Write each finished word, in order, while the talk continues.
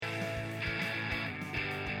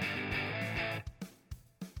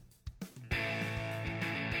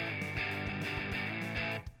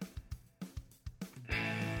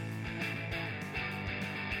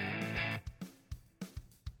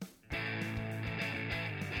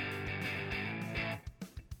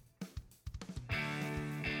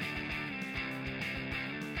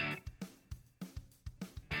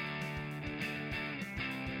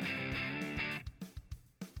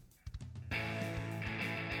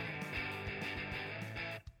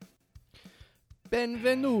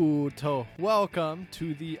Benvenuto. Welcome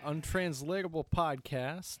to the Untranslatable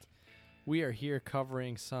Podcast. We are here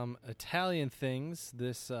covering some Italian things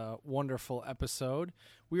this wonderful episode.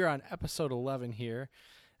 We are on episode 11 here,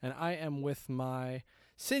 and I am with my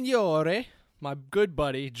signore, my good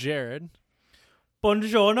buddy, Jared.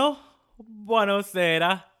 Buongiorno,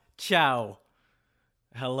 buonasera, ciao.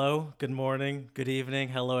 Hello, good morning, good evening,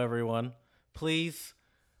 hello everyone. Please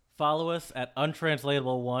follow us at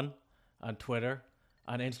Untranslatable1 on Twitter,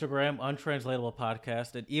 on Instagram, Untranslatable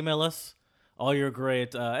Podcast, and email us all your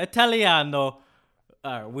great Italiano.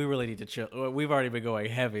 We really need to chill. We've already been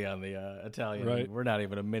going heavy on the Italian. Right. We're not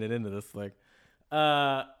even a minute into this thing.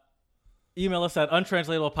 Email us at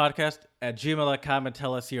untranslatablepodcast@gmail.com and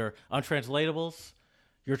tell us your untranslatables,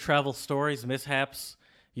 your travel stories, mishaps,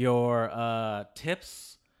 your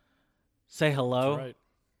tips. Say hello. That's right.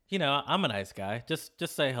 You know, I'm a nice guy. Just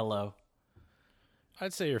say hello.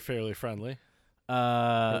 I'd say you're fairly friendly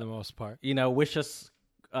for the most part. You know, wish us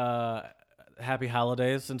happy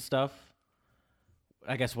holidays and stuff.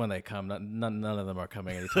 I guess when they come, none of them are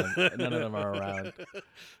coming anytime. None of them are around.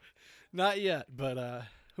 Not yet, but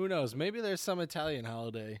who knows? Maybe there's some Italian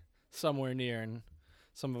holiday somewhere near, and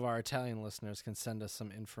some of our Italian listeners can send us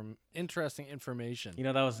some interesting information. You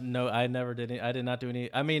know, that was I did not do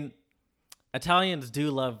any. I mean, Italians do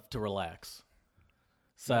love to relax.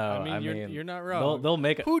 So I mean, you're not wrong. They'll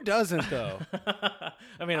make it. Who doesn't though?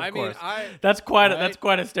 I mean, of course. Right? That's quite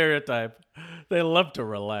a stereotype. They love to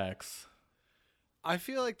relax. I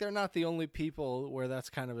feel like they're not the only people where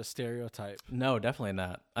that's kind of a stereotype. No, definitely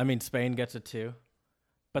not. I mean, Spain gets it too,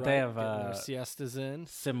 but they have their siestas in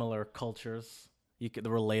similar cultures. The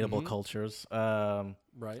relatable cultures.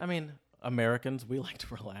 Right. I mean, Americans, we like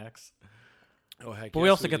to relax, Oh heck! but we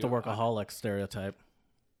also get the workaholic stereotype.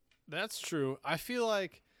 That's true. I feel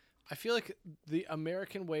like the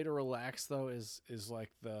American way to relax though is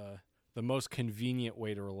like the most convenient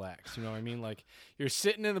way to relax. You know what I mean? Like you're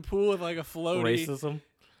sitting in the pool with like a floaty. Racism.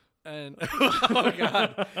 And oh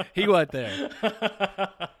god, he went there.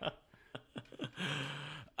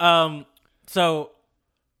 So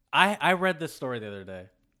I read this story the other day,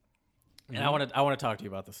 and I want to talk to you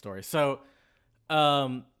about the story. So,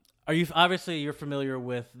 you're familiar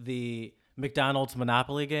with the McDonald's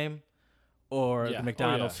Monopoly game, or the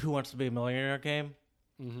McDonald's Who Wants to Be a Millionaire game?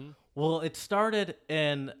 Mm-hmm. Well, it started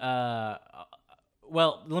in.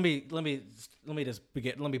 Well, let me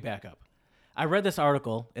back up. I read this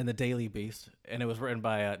article in the Daily Beast, and it was written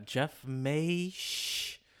by Jeff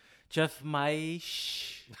Maish. Jeff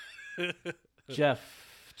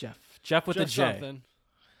with a J. Something.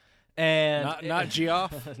 And not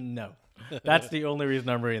Geoff? No. That's the only reason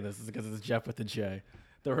I'm reading this is because it's Jeff with a J.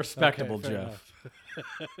 The respectable Jeff.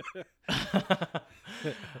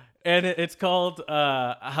 And it's called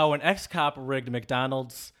How an Ex-Cop Rigged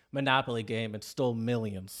McDonald's Monopoly Game and Stole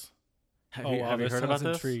Millions. Have you heard about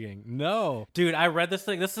this? Intriguing. No. Dude, I read this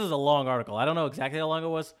thing. This is a long article. I don't know exactly how long it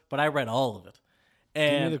was, but I read all of it.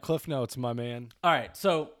 And Give me the cliff notes, my man. all right,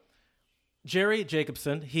 so Jerry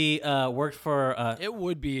Jacobson, he worked for It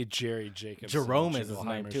would be Jerry Jacobson. Jerome is his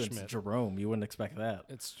name Jingleheimer too. Schmidt. It's Jerome. You wouldn't expect that.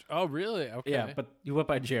 Oh, really? Okay. Yeah, but you went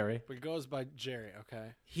by Jerry. But it goes by Jerry.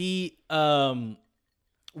 Okay. He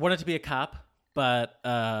wanted to be a cop, but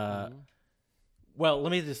well, let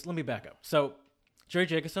me back up. So Jerry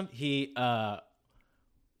Jacobson, he wanted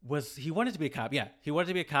to be a cop. Yeah, he wanted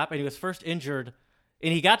to be a cop, and he was first injured,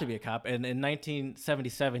 and he got to be a cop. And in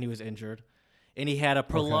 1977, he was injured, and he had a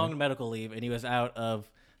prolonged medical leave, and he was out of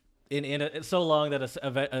so long that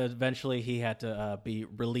eventually he had to be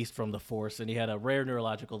released from the force, and he had a rare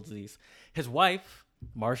neurological disease. His wife,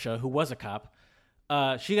 Marcia, who was a cop,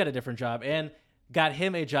 she got a different job and got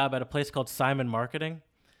him a job at a place called Simon Marketing.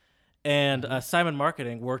 And Simon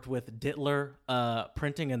Marketing worked with Dittler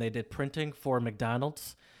Printing, and they did printing for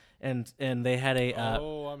McDonald's. And they had a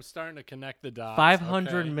I'm starting to connect the dots.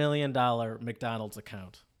 $500 million McDonald's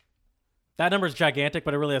account. That number is gigantic,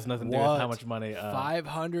 but it really has nothing to do with how much money.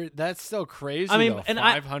 500. That's still crazy. I mean, though. and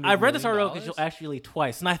I read this article actually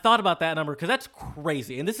twice, and I thought about that number because that's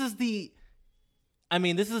crazy. And this is the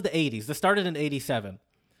 80s. This started in 87,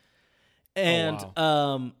 and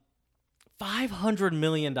 $500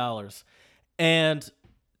 million.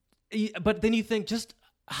 But then you think just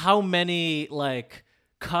how many like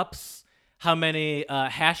cups, how many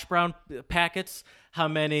hash brown packets, how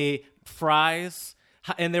many fries,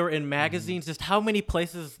 and they were in magazines, just how many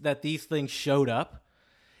places that these things showed up.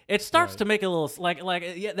 It starts to make a little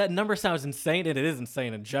that number sounds insane, and it is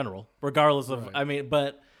insane in general, regardless of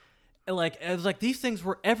but like it was like these things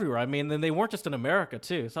were everywhere. I mean, then they weren't just in America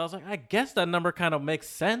too. So I was like, I guess that number kind of makes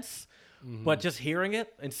sense. But just hearing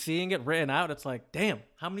it and seeing it written out, it's like, damn,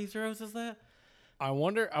 how many zeros is that? I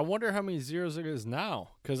wonder how many zeros it is now,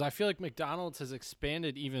 because I feel like McDonald's has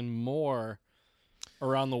expanded even more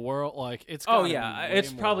around the world. Like it's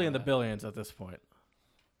it's probably in the billions at this point.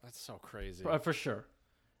 That's so crazy. For sure.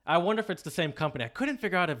 I wonder if it's the same company. I couldn't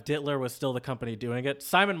figure out if Dittler was still the company doing it.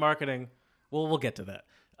 Simon Marketing, well, we'll get to that.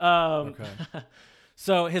 Okay.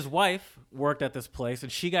 So his wife worked at this place,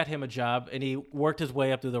 and she got him a job, and he worked his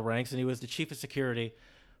way up through the ranks, and he was the chief of security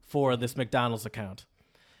for this McDonald's account.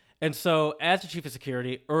 And so as the chief of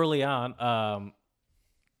security, early on,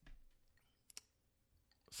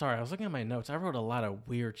 sorry, I was looking at my notes. I wrote a lot of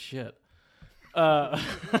weird shit.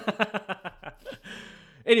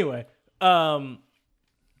 Anyway, wow,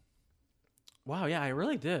 yeah, I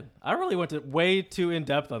really did. I really went way too in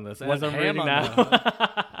depth on this. As I'm reading now.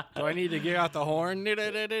 Do I need to get out the horn?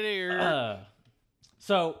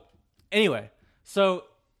 So anyway,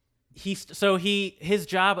 his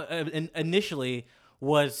job initially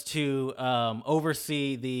was to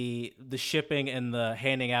oversee the shipping and the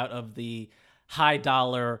handing out of the high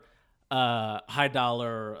dollar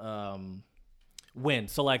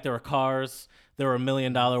wins. So like there were cars, there were $1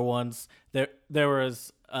 million ones. There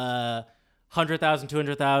was 100,000,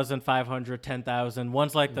 200,000, 500, 10,000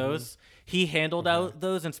 ones like those. He handled out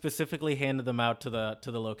those and specifically handed them out to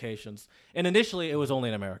the locations. And initially, it was only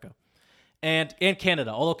in America and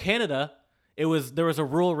Canada. Although Canada, there was a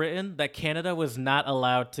rule written that Canada was not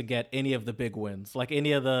allowed to get any of the big wins, like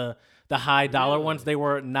any of the high dollar ones. They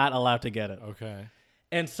were not allowed to get it. Okay.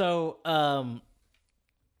 And so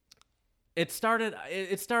it started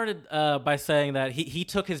by saying that he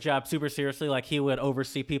took his job super seriously. Like he would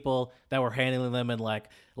oversee people that were handling them and like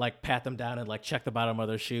pat them down and like check the bottom of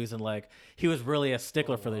their shoes, and like he was really a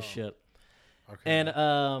stickler for this shit. Okay.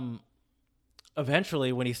 And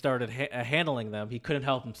eventually, when he started handling them, he couldn't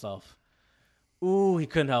help himself. He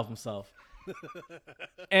couldn't help himself.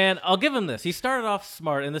 And I'll give him this. He started off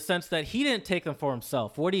smart in the sense that he didn't take them for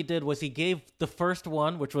himself. What he did was he gave the first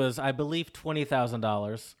one, which was, I believe,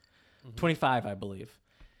 $20,000. 25, I believe.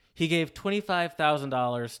 He gave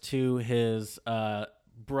 $25,000 to his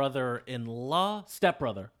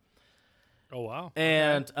stepbrother. Oh, wow.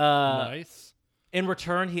 And nice. In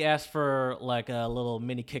return, he asked for like a little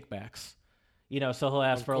mini kickbacks. So he'll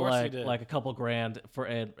ask for like a couple grand for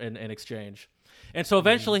in exchange. And so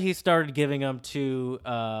eventually he started giving them to,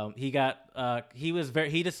 he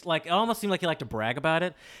just like, it almost seemed like he liked to brag about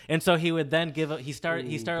it. And so he would then he started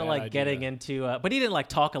like getting into, but he didn't like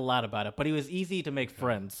talk a lot about it, but he was easy to make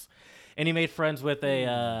friends. And he made friends with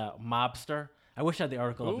a mobster. I wish I had the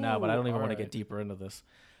article up now, but I don't even want to get deeper into this.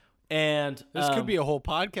 And this could be a whole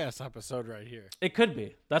podcast episode right here. It could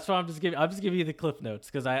be. That's why I'm just giving you the cliff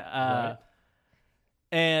notes. Cause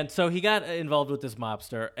And so he got involved with this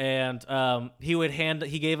mobster, and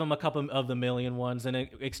he gave him a couple of the million ones, and in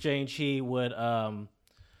exchange he would mob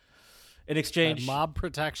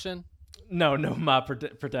protection. No mob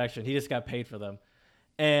protection. He just got paid for them,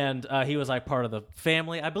 and he was like part of the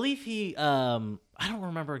family. I believe he I don't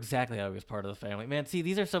remember exactly how he was part of the family. Man, see,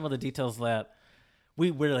 these are some of the details that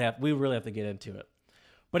we really have to get into it.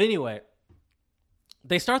 But anyway,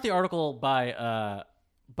 they start the article by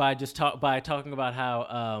talking about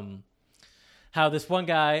how this one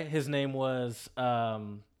guy, his name was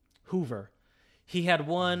Hoover. He had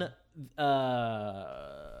won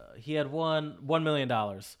 $1 million,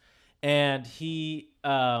 and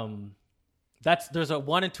there's a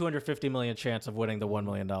 1 in 250 million chance of winning the $1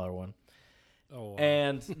 million one. Oh, wow.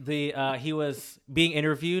 And he was being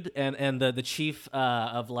interviewed, and the chief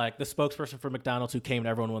of like the spokesperson for McDonald's who came to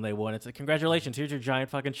everyone when they won. It's like, congratulations, here's your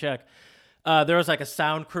giant fucking check. There was like a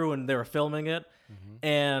sound crew and they were filming it,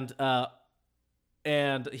 and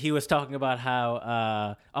he was talking about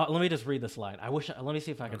how. Let me just read this line. Let me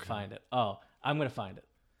see if I can find it. Oh, I'm gonna find it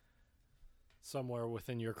somewhere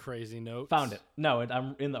within your crazy notes. Found it. No,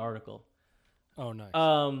 I'm in the article. Oh, nice.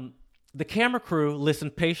 The camera crew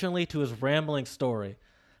listened patiently to his rambling story,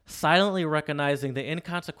 silently recognizing the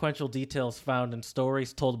inconsequential details found in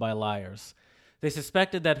stories told by liars. They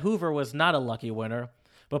suspected that Hoover was not a lucky winner,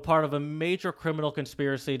 but part of a major criminal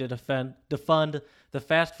conspiracy to defund the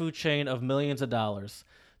fast food chain of millions of dollars.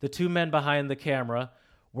 The two men behind the camera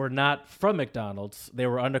were not from McDonald's. They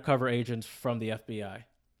were undercover agents from the FBI.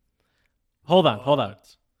 Hold on.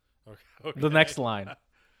 Okay. The next line.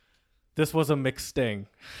 This was a McSting.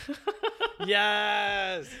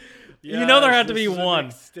 Yes. You know there had to be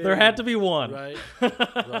one. There had to be one. Right.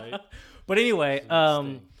 But anyway,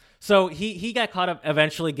 so he got caught up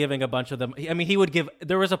eventually giving a bunch of them. I mean, he would give.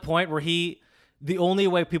 There was a point where the only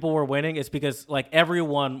way people were winning is because like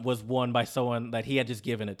everyone was won by someone that he had just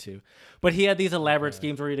given it to. But he had these elaborate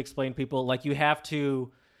schemes where he'd explain people like you have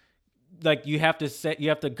to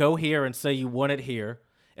go here and say you won it here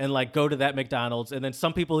and like go to that McDonald's, and then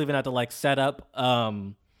some people even have to like set up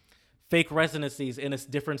fake residencies in a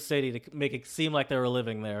different city to make it seem like they were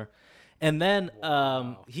living there. And then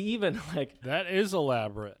he even like that is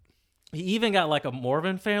elaborate. He even got like a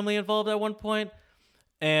Mormon family involved at one point.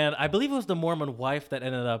 And I believe it was the Mormon wife that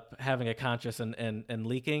ended up having a conscience and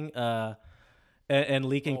leaking to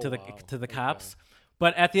the cops.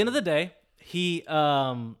 But at the end of the day, he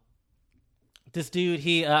this dude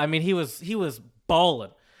he was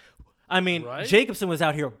balling. I mean, right? Jacobson was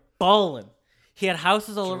out here balling. He had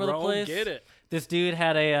houses all over the place. Get it. This dude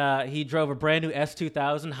had he drove a brand new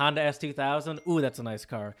S2000, Honda S2000. Ooh, that's a nice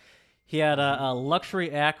car. He had a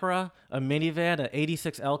luxury Acura, a minivan, an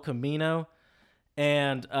 86 El Camino.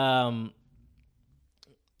 And I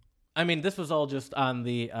mean, this was all just on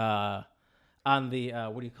the what do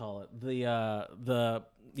you call it?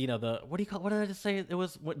 What did I just say? It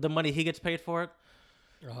was the money he gets paid for it.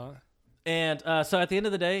 And so at the end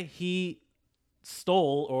of the day, he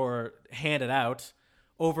stole or handed out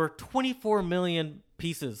over 24 million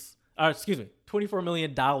pieces. $24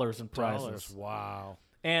 million in prizes. Wow.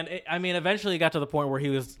 And eventually it got to the point where he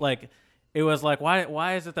was like. It was like,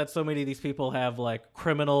 why is it that so many of these people have like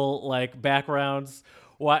criminal like backgrounds?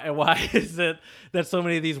 Why is it that so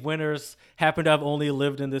many of these winners happen to have only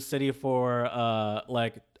lived in this city for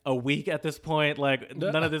like a week at this point? Like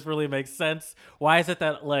none of this really makes sense. Why is it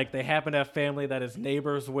that like they happen to have family that is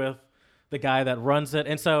neighbors with the guy that runs it?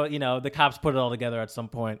 And so, the cops put it all together at some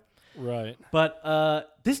point. Right.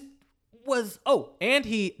 But this was and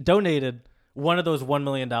he donated one of those $1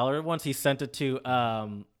 million ones. He sent it to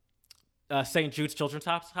St. Jude's Children's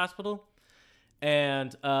Hospital,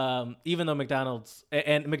 and even though McDonald's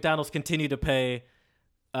continued to pay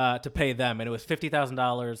them, and it was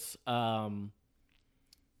 $50,000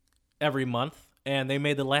 every month, and they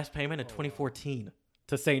made the last payment in 2014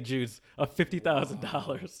 to St. Jude's of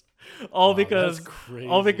 $50,000, all because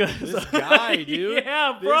this guy, dude,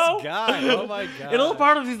 yeah, bro, this guy, oh my god, and a little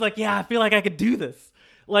part of he's like, yeah, I feel like I could do this.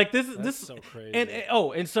 Like this is so crazy.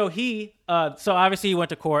 And so he so obviously he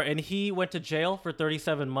went to court and he went to jail for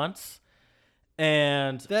 37 months.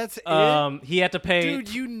 And that's it. He had to pay.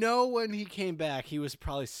 Dude, when he came back, he was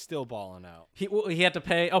probably still balling out. He had to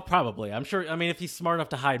pay. Oh, probably. I'm sure. I mean, if he's smart enough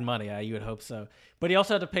to hide money, you would hope so. But he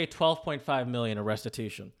also had to pay $12.5 million in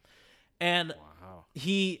restitution. And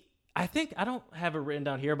I think I don't have it written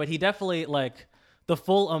down here, but he definitely like the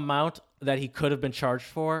full amount that he could have been charged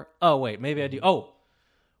for. Oh wait, maybe I do. Oh.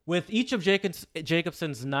 With each of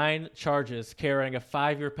Jacobson's 9 charges carrying a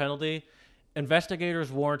 5-year penalty,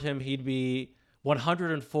 investigators warned him he'd be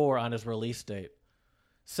 104 on his release date.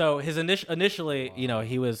 So his initially,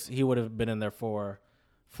 he would have been in there for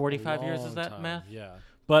 45 years. Is that time. Math? Yeah.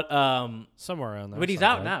 But somewhere around there. But he's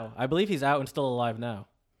out now. I believe he's out and still alive now.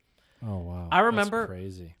 Oh wow. I remember. That's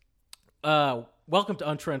crazy. Welcome to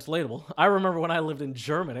Untranslatable. I remember when I lived in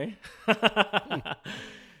Germany,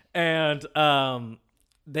 and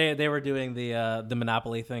They were doing the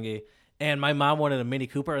Monopoly thingy, and my mom wanted a Mini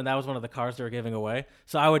Cooper, and that was one of the cars they were giving away.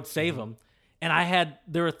 So I would save them, and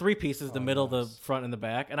there were 3 pieces: the middle, the front, and the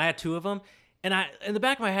back, and I had 2 of them. And in the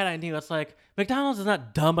back of my head, I knew it's like McDonald's is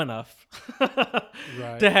not dumb enough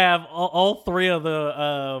to have all 3 of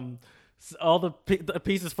the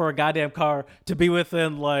pieces for a goddamn car to be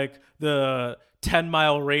within like the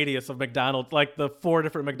 10-mile radius of McDonald's, like the 4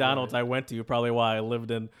 different McDonald's I went to. Probably why I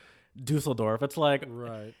lived in Dusseldorf. It's like,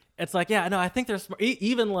 yeah, no, I think there's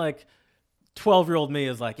even like 12-year-old me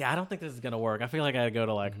is like, yeah, I don't think this is gonna work. I feel like I gotta go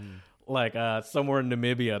to like somewhere in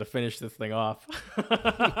Namibia to finish this thing off.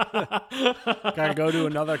 Gotta go to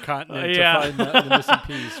another continent to find the missing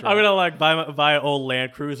piece. Right? I'm gonna like buy an old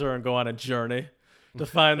Land Cruiser and go on a journey to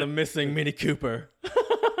find the missing Mini Cooper.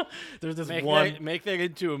 There's this make that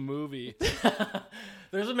into a movie.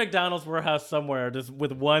 There's a McDonald's warehouse somewhere just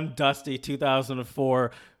with one dusty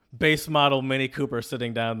 2004 base model Mini Cooper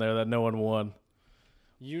sitting down there that no one won.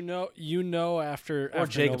 After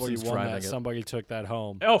Jacobson's nobody won driving that, somebody took that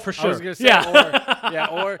home. Oh, for sure. I was gonna say,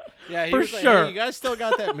 he for was sure. Like, hey, you guys still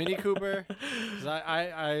got that Mini Cooper? 'Cause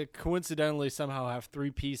I coincidentally somehow have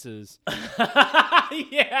 3 pieces.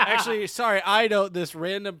 Yeah. Actually, sorry, I don't. This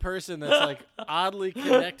random person that's like oddly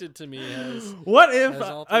connected to me has. What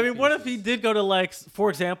if he did go to like,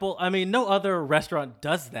 for example, no other restaurant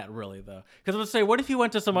does that really though. Because let's say, what if he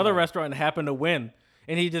went to some other restaurant and happened to win?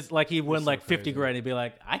 And he just he'd win like 50 grand. He'd be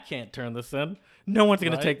like, I can't turn this in. No one's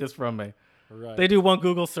going to take this from me. Right. They do one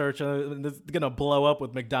Google search and it's going to blow up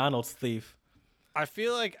with McDonald's thief. I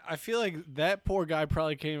feel like that poor guy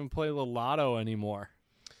probably can't even play the lotto anymore.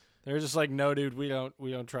 They're just like, no, dude, we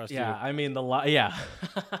don't trust you. Yeah, I mean yeah.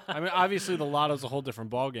 I mean, obviously the lotto's a whole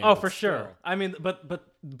different ballgame. Oh, for sure. I mean,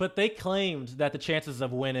 but they claimed that the chances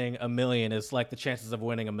of winning $1 million is like the chances of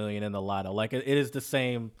winning $1 million in the lotto. Like it is the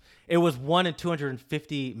same. It was 1 in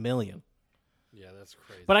 250 million. Yeah, that's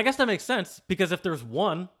crazy. But I guess that makes sense because if there's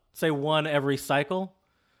one every cycle,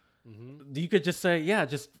 you could just say, yeah,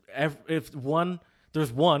 if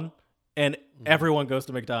there's one, and everyone goes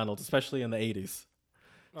to McDonald's, especially in the 80s.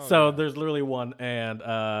 Oh, so yeah. There's literally one, and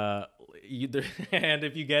and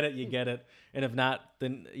if you get it, you get it, and if not,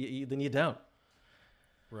 then you don't.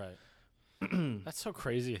 Right. That's so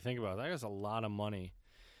crazy to think about. That is a lot of money.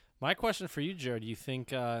 My question for you, Jared, you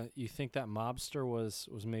think that mobster was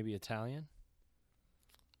maybe Italian?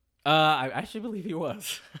 I actually believe he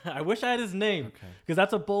was. I wish I had his name because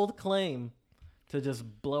that's a bold claim to just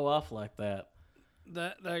blow off like that.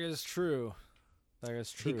 That is true. That is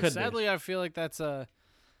true. He could Sadly, I feel like that's a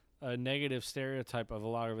negative stereotype of a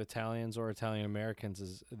lot of Italians or Italian Americans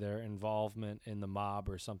is their involvement in the mob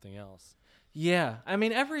or something else. Yeah, I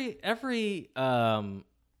mean every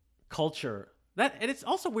culture and it's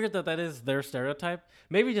also weird that is their stereotype.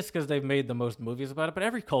 Maybe just because they've made the most movies about it, but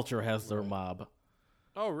every culture has their mob.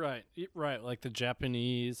 Oh right, like the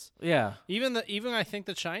Japanese. Yeah, even I think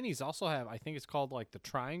the Chinese also have. I think it's called like the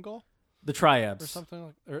triangle. The triads. Or something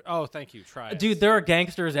like oh, thank you, triads. Dude, there are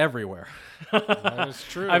gangsters everywhere. That is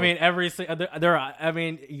true. I mean,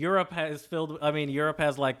 Europe has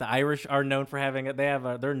like the Irish are known for having it.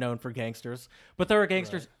 They're known for gangsters. But there are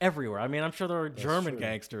gangsters everywhere. I mean, I'm sure there are German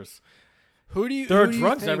gangsters. There are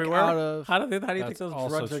drugs everywhere. How do you think those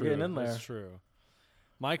drugs are getting in there? That's true.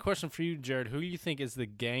 My question for you, Jared, who do you think is the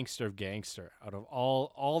gangster of gangster out of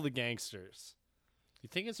all the gangsters? You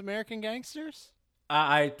think it's American gangsters?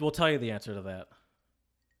 I will tell you the answer to that.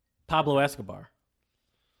 Pablo Escobar.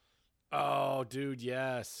 Oh, dude,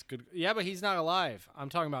 yes. Good. Yeah, but he's not alive. I'm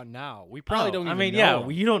talking about now. We probably don't even know. Yeah,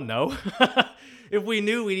 you don't know. If we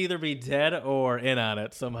knew, we'd either be dead or in on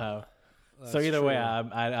it somehow. That's so either way,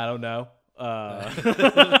 I don't know. That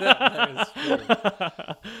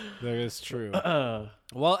is true.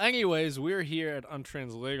 Well, anyways, we're here at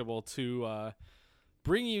Untranslatable to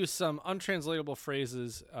bring you some untranslatable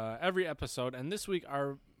phrases every episode. And this week,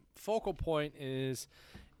 our focal point is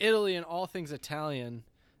Italy and all things Italian.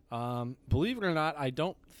 Believe it or not, I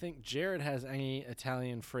don't think Jared has any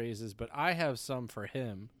Italian phrases, but I have some for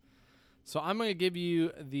him. So I'm going to give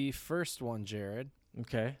you the first one, Jared.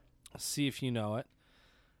 Okay. See if you know it.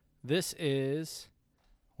 This is,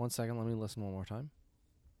 one second, let me listen one more time.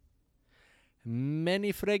 Me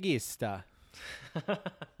ne fregista.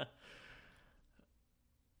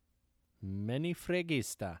 Me ne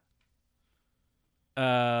fregista.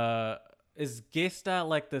 Is gesta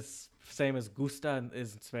like the same as gusta in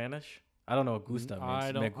Spanish? I don't know what gusta means.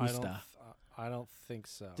 I don't think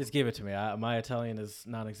so. Just give it to me. My Italian is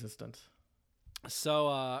non-existent.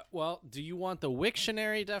 So, well, do you want the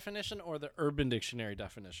Wiktionary definition or the Urban Dictionary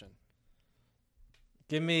definition?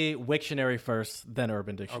 Give me Wiktionary first, then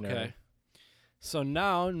Urban Dictionary. Okay. So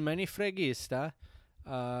noun, me ne fregista,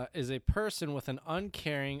 is a person with an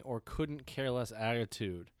uncaring or couldn't care less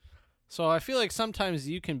attitude. So I feel like sometimes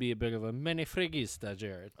you can be a bit of a me ne fregista,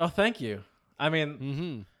 Jared. Oh, thank you. I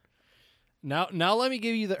mean... Now let me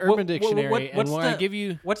give you the Urban Dictionary, and when I give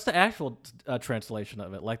you... What's the actual translation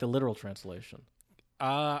of it, like the literal translation?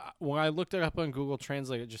 When I looked it up on Google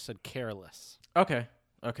Translate, it just said careless. Okay.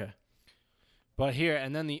 But here,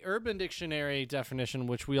 and then the Urban Dictionary definition,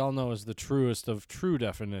 which we all know is the truest of true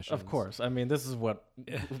definitions. Of course. I mean, this is what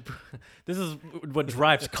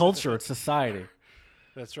drives culture and society.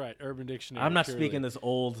 That's right, Urban Dictionary. I'm not speaking this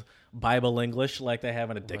old Bible English like they have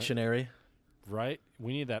in a dictionary. Right?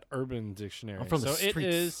 We need that Urban Dictionary. I'm from the streets. It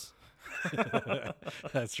is.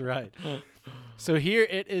 That's right. So here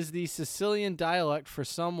it is the Sicilian dialect for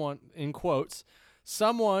someone, in quotes,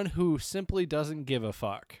 someone who simply doesn't give a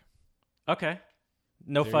fuck. Okay.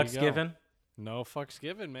 No fucks given? No fucks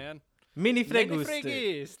given, man. Me ne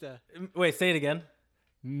fregista. Wait, say it again.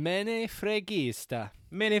 Me ne fregista.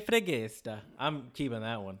 Me ne fregista. I'm keeping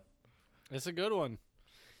that one. It's a good one. You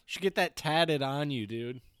should get that tatted on you,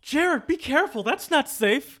 dude. Jared, be careful. That's not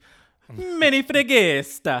safe. Me ne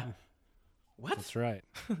fregista. What? That's right.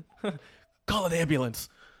 Call an ambulance.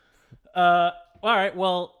 All right.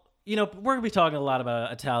 Well, we're going to be talking a lot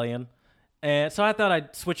about Italian. And so I thought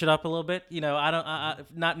I'd switch it up a little bit.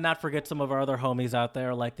 Not forget some of our other homies out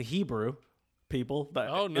there, like the Hebrew people.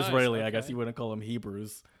 Nice. Israeli, okay. I guess you wouldn't call them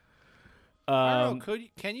Hebrews. I don't know.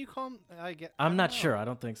 Can you call them? I'm not sure. I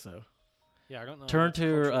don't think so. Yeah, I don't know. Turn to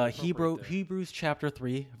Culturally appropriate there. Hebrews chapter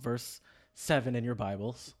 3, verse 7 in your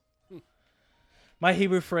Bibles. My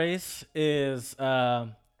Hebrew phrase is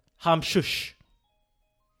hamshush.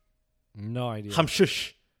 No idea.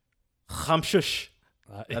 Hamshush. Hamshush.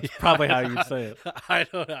 That's probably how you'd say it. I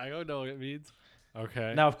don't know what it means.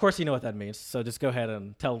 Okay. Now, of course, you know what that means. So just go ahead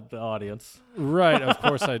and tell the audience. Right, of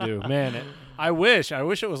course I do. Man, I wish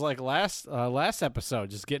it was like last episode,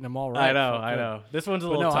 just getting them all right. I know. This one's a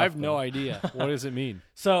little tough. I have though. no idea. What does it mean?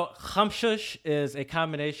 So hamshush is a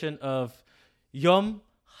combination of Yom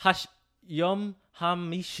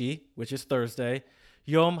Hamishi, which is Thursday,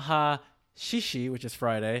 Yom HaShishi, which is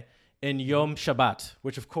Friday, and Yom Shabbat,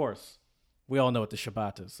 which of course we all know what the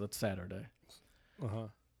Shabbat is. That's Saturday. Uh-huh.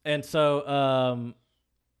 And so,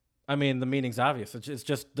 I mean, the meaning's obvious. It's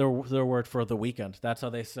just their word for the weekend. That's how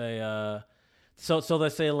they say. So they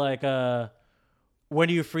say like, when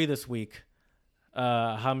are you free this week?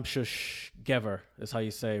 Hamshush Gever is how you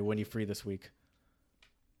say when you free this week.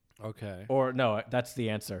 Okay. Or no, that's the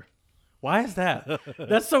answer. Why is that?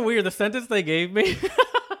 That's so weird. The sentence they gave me.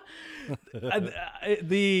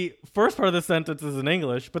 The first part of the sentence is in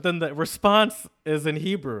English, but then the response is in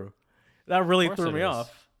Hebrew. That really threw me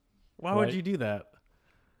off. Why would you do that?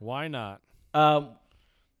 Why not?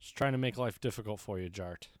 Just trying to make life difficult for you,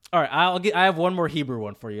 Jart. All right, I have one more Hebrew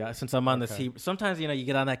one for you since I'm on this Hebrew. Sometimes you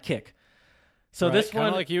get on that kick. So this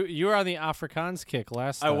one, like you were on the Afrikaans kick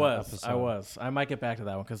last. Episode. I was. I might get back to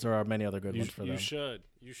that one because there are many other good ones for them.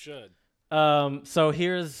 You should. So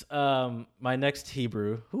here's my next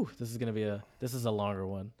Hebrew. Whew, this is a longer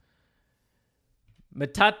one.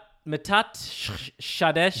 Metat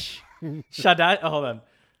shadesh shaddai. Oh, hold on.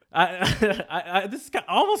 This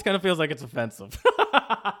almost kind of feels like it's offensive.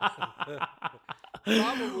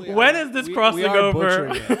 Probably. When is this crossing over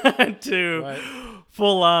to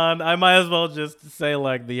full on? I might as well just say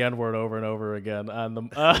like the N word over and over again. On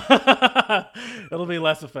the, it'll be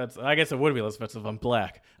less offensive. I guess it would be less offensive. I'm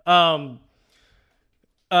black.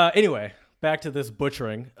 Anyway, back to this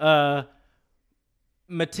butchering.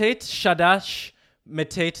 Metate shadash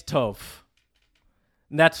metate tov.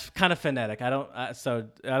 And that's kind of phonetic. I don't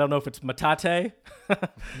know if it's matate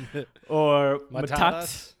or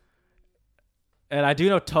matat. And I do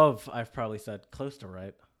know tov. I've probably said close to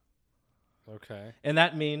right. Okay. And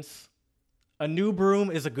that means a new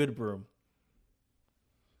broom is a good broom.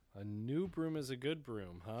 A new broom is a good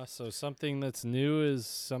broom, huh? So something that's new is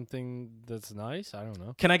something that's nice? I don't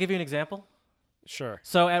know. Can I give you an example? Sure.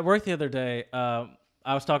 So at work the other day, I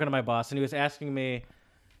was talking to my boss, and he was asking me,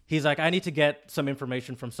 he's like, I need to get some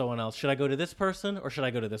information from someone else. Should I go to this person or should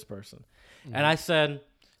I go to this person? Mm-hmm. And I said,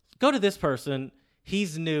 go to this person.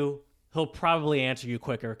 He's new. He'll probably answer you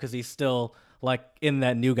quicker because he's still like in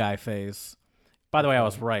that new guy phase. By the way, I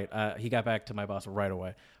was right. He got back to my boss right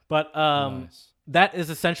away. But nice. That is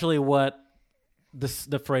essentially what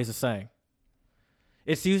the phrase is saying.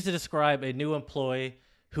 It's used to describe a new employee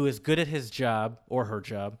who is good at his job or her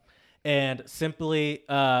job, and simply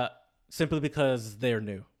because they're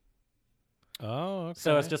new. Oh, okay.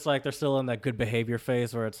 So it's just like they're still in that good behavior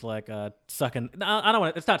phase where it's like sucking. No, I don't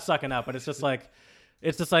want. It's not sucking up, but it's just like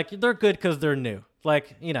they're good because they're new.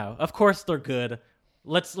 Like, of course they're good.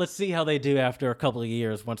 Let's see how they do after a couple of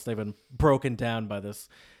years once they've been broken down by this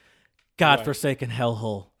godforsaken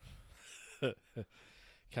hellhole.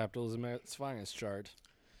 Capitalism at its finest, Chart.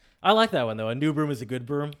 I like that one though. A new broom is a good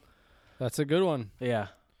broom. That's a good one. Yeah.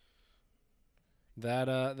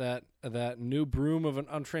 That new broom of an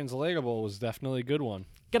untranslatable was definitely a good one.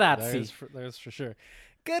 Grazie. That's for sure.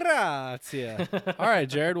 Grazie. All right,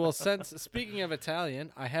 Jared. Well, speaking of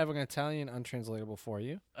Italian, I have an Italian untranslatable for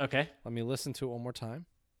you. Okay. Let me listen to it one more time.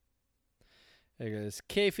 It goes,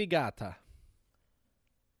 che figata.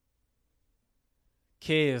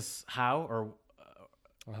 Che is how or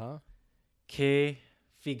che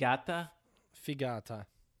figata? Figata.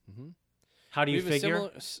 Mm-hmm. How do you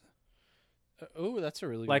figure? That's a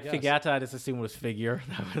really like good guess. figata. I just assumed was figure.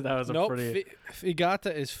 that was a pretty.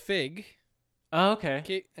 Figata is fig. Oh,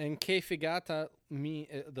 okay. And che figata,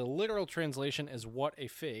 the literal translation is what a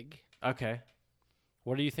fig. Okay.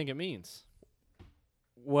 What do you think it means?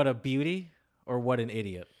 What a beauty or what an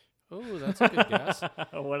idiot? Oh, that's a good guess.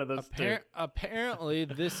 One of those two. Apparently,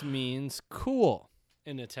 this means cool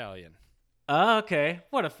in Italian. Oh, okay.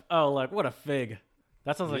 What a fig.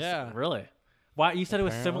 That sounds like really. Why you said it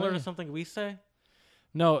was similar to something we say?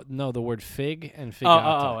 No, the word fig and figata.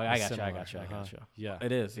 Oh, I got you. Yeah.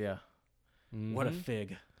 It is, yeah. Mm-hmm. What a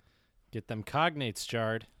fig. Get them cognates,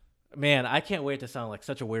 Jard. Man, I can't wait to sound like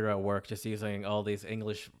such a weirdo at work just using all these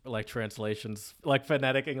English translations, like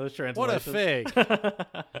phonetic English translations. What a fig.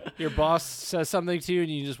 Your boss says something to you and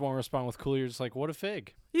you just won't respond with cool. You're just like, what a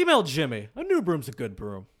fig. Email Jimmy. A new broom's a good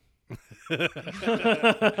broom. You're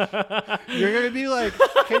gonna be like,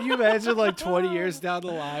 can you imagine like 20 years down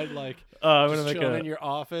the line, like I'm just gonna chilling make in your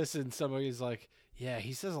office and somebody's like, yeah,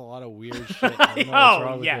 he says a lot of weird shit. I don't know what's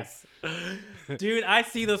wrong with yes, dude. I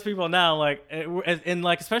see those people now, like, and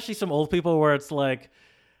like especially some old people where it's like,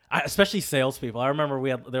 especially salespeople. I remember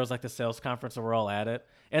there was like the sales conference and we're all at it,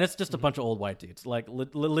 and it's just a bunch of old white dudes. Like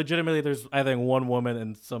legitimately, there's I think one woman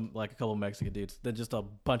and some like a couple Mexican dudes. Then just a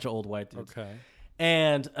bunch of old white dudes. Okay.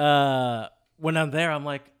 And when I'm there, I'm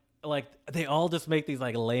like they all just make these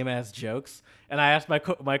like lame ass jokes. And I asked my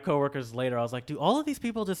coworkers later, I was like, do all of these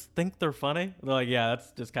people just think they're funny? They're like, yeah,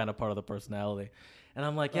 that's just kind of part of the personality. And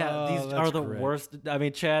I'm like, yeah, these are the worst. I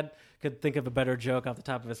mean, Chad could think of a better joke off the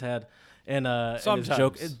top of his head. And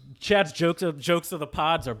Chad's jokes of the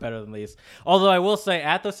pods are better than these. Although I will say,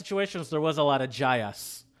 at those situations, there was a lot of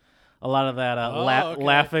jayas. A lot of that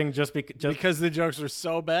laughing just because the jokes are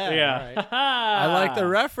so bad. Yeah. Right. I like the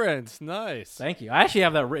reference. Nice. Thank you. I actually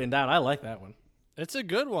have that written down. I like that one. It's a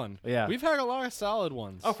good one. Yeah. We've had a lot of solid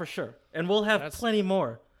ones. Oh, for sure. And we'll have plenty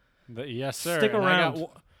more. Yes, sir. Stick around.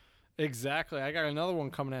 Exactly. I got another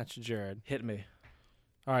one coming at you, Jared. Hit me.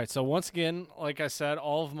 All right. So once again, like I said,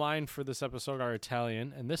 all of mine for this episode are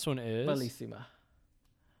Italian. And this one is... Bellissima.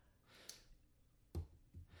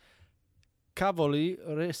 Cavoli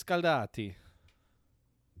riscaldati.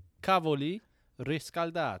 Cavoli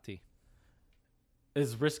riscaldati.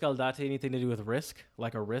 Is riscaldati anything to do with risk?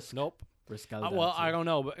 Like a risk? Nope. Riscaldati. Well, I don't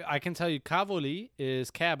know, but I can tell you cavoli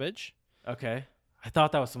is cabbage. Okay. I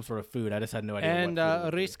thought that was some sort of food. I just had no idea. And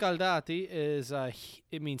riscaldati is,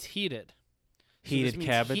 it means heated. Heated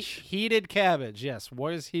cabbage? Heated cabbage, yes.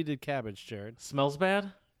 What is heated cabbage, Jared? Smells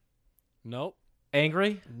bad? Nope.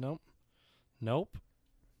 Angry? Nope.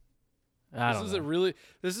 This is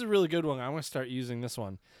a really good one. I'm going to start using this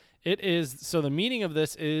one. So the meaning of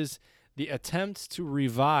this is the attempt to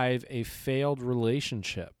revive a failed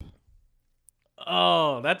relationship.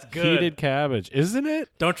 Oh, that's good. Heated cabbage, isn't it?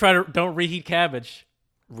 Don't reheat cabbage.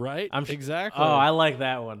 Right? Exactly. Oh, I like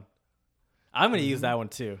that one. I'm going to use that one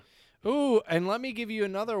too. Ooh, and let me give you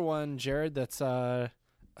another one, Jared, that's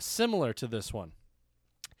similar to this one.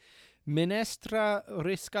 Minestra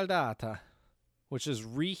riscaldata, which is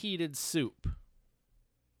reheated soup.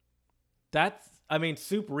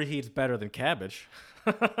 Soup reheats better than cabbage.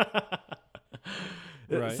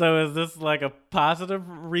 Right. So is this like a positive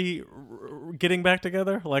getting back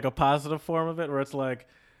together? Like a positive form of it where it's like,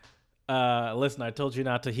 listen, I told you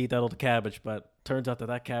not to heat that old cabbage, but turns out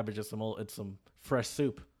that cabbage is some fresh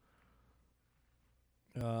soup.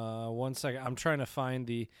 1 second. I'm trying to find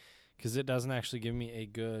because it doesn't actually give me a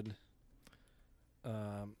good...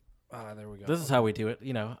 there we go. This is how we do it.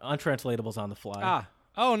 Untranslatables on the fly.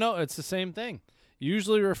 Oh, no, it's the same thing.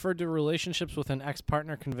 Usually referred to relationships with an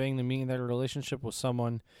ex-partner, conveying the meaning that a relationship with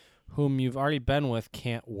someone whom you've already been with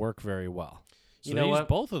can't work very well. So you know what?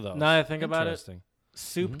 Both of those. Now I think about it,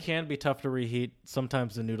 soup can be tough to reheat.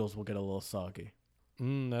 Sometimes the noodles will get a little soggy.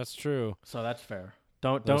 That's true. So that's fair.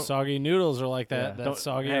 Those soggy noodles are like that. Yeah, that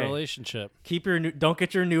soggy relationship. Don't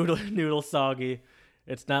get your noodle soggy.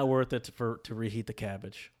 It's not worth it to reheat the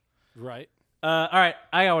cabbage. Right. All right,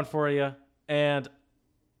 I got one for you, and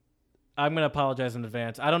I'm going to apologize in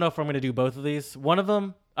advance. I don't know if I'm going to do both of these. One of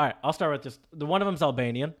them, all right, I'll start with just the one of them's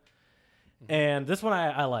Albanian, and this one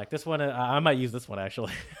I like. This one I might use this one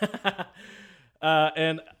actually.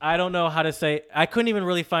 And I don't know how to say. I couldn't even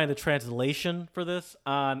really find the translation for this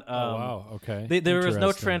on. Oh wow! Okay. There was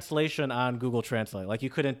no translation on Google Translate. Like you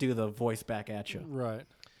couldn't do the voice back at you. Right.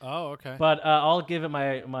 Oh, okay. But I'll give it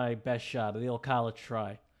my best shot. The old college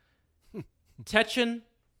try. Techen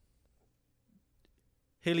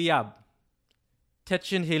Hiliab.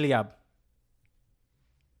 Techen Hiliab.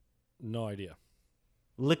 No idea.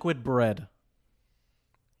 Liquid bread.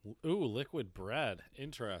 Ooh, liquid bread.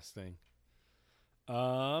 Interesting.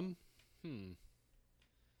 I'm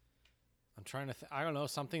trying to I don't know,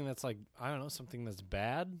 something that's something that's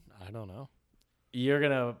bad. I don't know. You're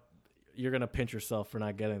gonna pinch yourself for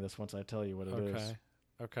not getting this once I tell you what it is.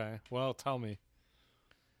 Okay. Well, tell me.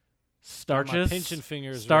 Starches. My pinching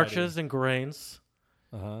fingers. Starches and grains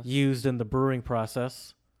used in the brewing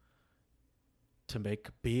process to make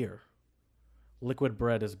beer. Liquid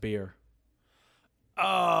bread is beer.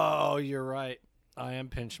 Oh, you're right. I am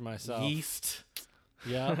pinching myself. Yeast.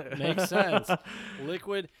 Yeah, makes sense.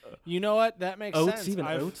 Liquid. You know what? That makes sense.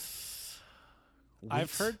 Oats.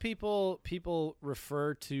 I've heard people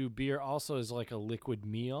refer to beer also as like a liquid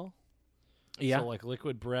meal. Yeah. So like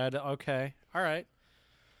liquid bread. Okay. All right.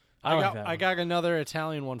 I like that I one. got another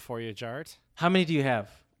Italian one for you, Jart. How many do you have?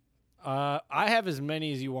 I have as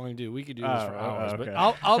many as you want to do. We could do this for hours, okay.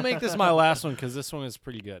 but I'll make this my last one because this one is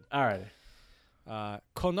pretty good. All right.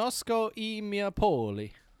 Conosco I miei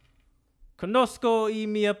polli. Conosco I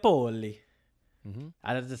miei polli. Mm-hmm.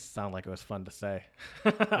 That just sound like it was fun to say.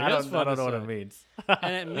 is I don't fun to know what say. it means.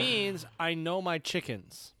 And it means I know my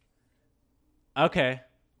chickens. Okay.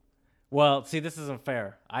 Well, see, this isn't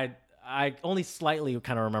fair. I only slightly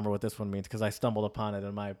kind of remember what this one means because I stumbled upon it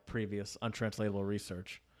in my previous untranslatable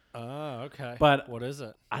research. Oh, okay. But what is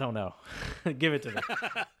it? I don't know. Give it to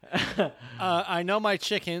me. I know my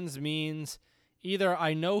chickens means either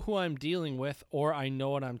I know who I'm dealing with or I know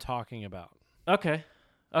what I'm talking about. Okay.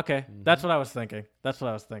 Mm-hmm. That's what I was thinking.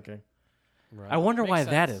 Right. I wonder Makes why sense.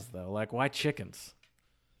 that is though. Like, why chickens?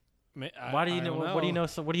 Why do you I know? don't What do you know?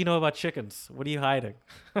 So what do you know about chickens? What are you hiding?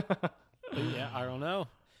 Yeah, I don't know.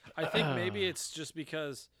 I think maybe it's just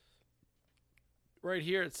because right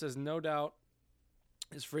here it says no doubt.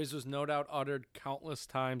 His phrase was no doubt uttered countless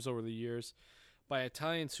times over the years by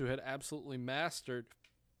Italians who had absolutely mastered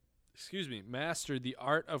the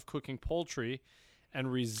art of cooking poultry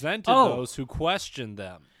and resented those who questioned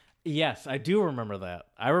them. Yes, I do remember that.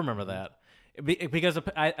 I remember that. Because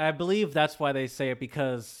I believe that's why they say it,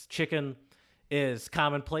 because chicken is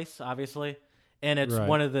commonplace, obviously, and it's Right.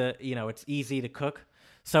 one of the, it's easy to cook.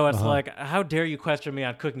 So it's like, how dare you question me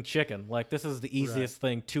on cooking chicken? Like, this is the easiest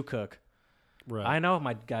thing to cook. Right. I know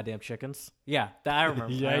my goddamn chickens. Yeah, I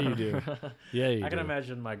remember. Yeah, you do. Yeah, you do. I can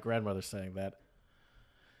imagine my grandmother saying that.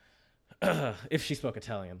 If she spoke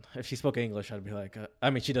Italian. If she spoke English, I'd be like,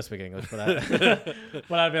 she does speak English, but I'd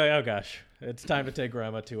be like, oh gosh, it's time to take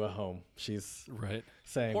grandma to a home. She's Right.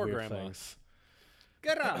 saying Poor weird grandma. things.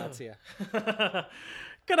 Grazie.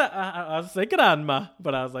 I was say grandma,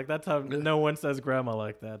 but I was like, that's how no one says grandma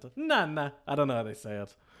like that. Nana. I don't know how they say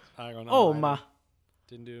it. I don't know. Oh, either. ma.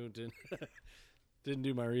 Didn't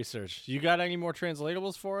do my research. You got any more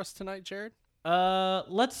translatables for us tonight, Jared?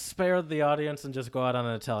 Let's spare the audience and just go out on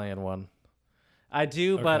an Italian one. I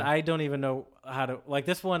do, but Okay. I don't even know how to. Like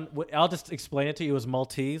this one, I'll just explain it to you. It was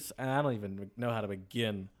Maltese, and I don't even know how to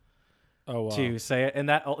begin Oh, wow. to say it. And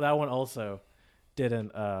that one also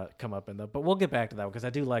didn't come up in the. But we'll get back to that one because I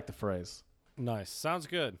do like the phrase. Nice. Sounds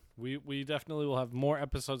good. We definitely will have more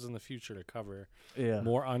episodes in the future to cover. Yeah.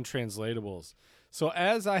 More untranslatables. So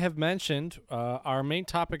as I have mentioned, our main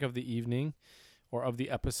topic of the evening or of the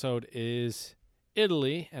episode is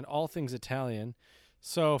Italy and all things Italian.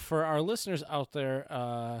 So for our listeners out there,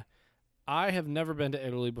 I have never been to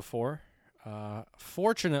Italy before.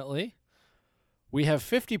 Fortunately, we have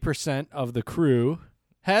 50% of the crew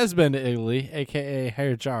has been to Italy, a.k.a.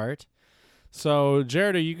 Herr Jart. So,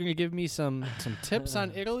 Jared, are you going to give me some tips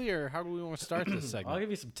on Italy, or how do we want to start this segment? I'll give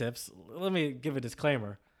you some tips. Let me give a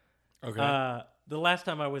disclaimer. Okay. The last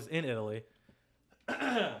time I was in Italy,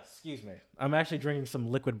 excuse me, I'm actually drinking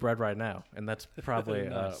some liquid bread right now, and that's probably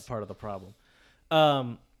Nice. part of the problem.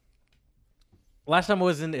 Last time I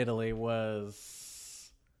was in Italy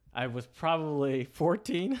I was probably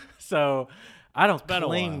 14, so I don't been a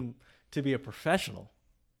claim to be a professional.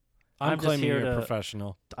 I'm just claiming here you're a to-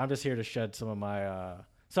 professional. I'm just here to shed some of my.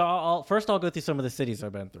 So I'll go through some of the cities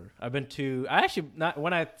I've been through. I've been to. I actually not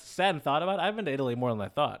when I sat and thought about it. I've been to Italy more than I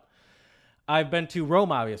thought. I've been to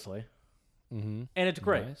Rome, obviously, Mm-hmm. and it's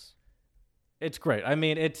great. Nice. It's great. I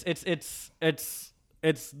mean, it's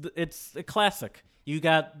a classic. You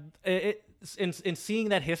got it in seeing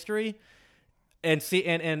that history,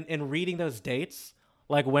 and reading those dates,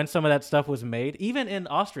 like when some of that stuff was made. Even in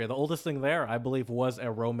Austria, the oldest thing there, I believe, was a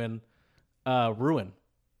Roman ruin.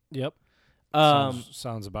 Yep. Um,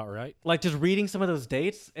 Sounds about right. like just reading some of those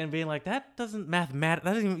dates and being like, that doesn't mathematic.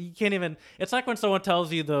 That doesn't even, you can't even. It's like when someone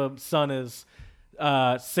tells you the sun is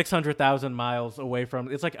 600,000 miles away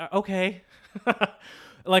from. It's like, okay.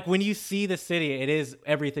 Like when you see the city, it is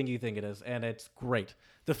everything you think it is, and it's great.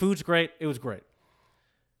 The food's great. It was great.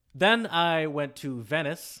 Then I went to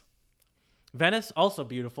Venice. Venice, also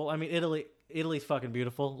beautiful. I mean, Italy's fucking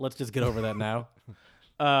beautiful. Let's just get over that now.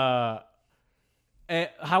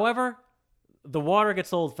 However, the water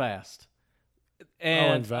gets old fast.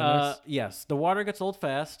 And in Venice? yes, the water gets old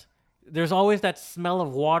fast. There's always that smell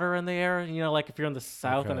of water in the air. You know, like if you're in the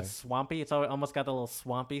south and Okay. it's swampy, it's almost got that little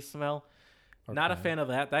swampy smell. Not a Okay. fan of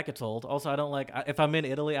that. That gets old. Also, I don't like if I'm in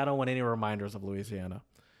Italy, I don't want any reminders of Louisiana.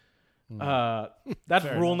 That's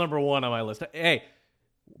Fair rule enough. number one on my list. Hey,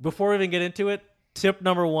 before we even get into it, tip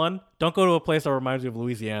number one: don't go to a place that reminds you of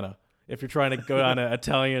Louisiana if you're trying to go on an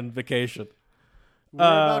Italian vacation. We're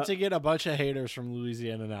about to get a bunch of haters from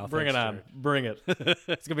Louisiana now. Bring Thanks, it on. Jared. Bring it.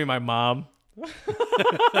 It's gonna be my mom.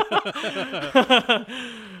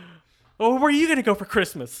 Oh, where are you gonna go for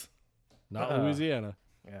Christmas? Not Louisiana.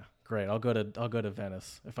 Yeah, great. I'll go to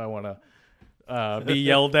Venice if I want to be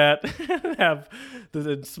yelled at and have does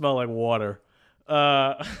it smell like water.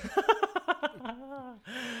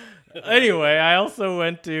 Anyway, I also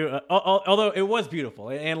went to although it was beautiful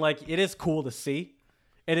and like it is cool to see,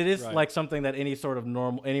 and it is like something that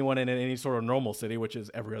anyone in any sort of normal city, which is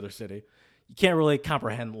every other city, you can't really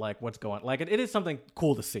comprehend like what's going on. Like it is something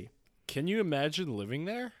cool to see. Can you imagine living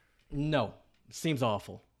there? No, it seems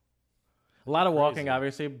awful. A lot of walking,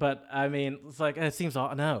 obviously, but I mean, it's like it seems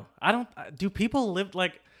no. I don't. Do people live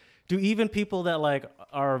like? Do even people that like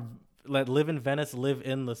live in Venice live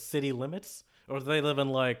in the city limits, or do they live in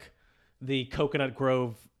like the Coconut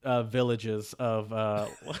Grove villages of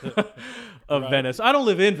Venice? I don't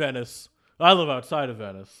live in Venice. I live outside of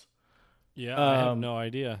Venice. Yeah, I have no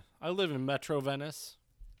idea. I live in Metro Venice.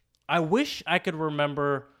 I wish I could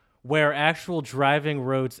remember where actual driving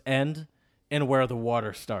roads end and where the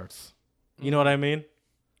water starts. You know what I mean?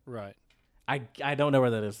 Right. I don't know where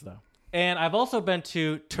that is, though. And I've also been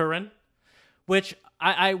to Turin, which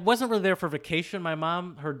I wasn't really there for vacation. My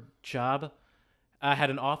mom, her job, had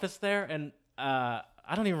an office there, and I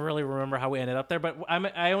don't even really remember how we ended up there. But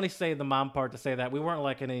I only say the mom part to say that we weren't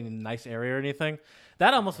like in any nice area or anything.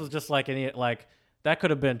 That almost was just like that could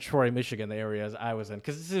have been Troy, Michigan, the area I was in,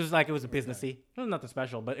 because it was a businessy. It was nothing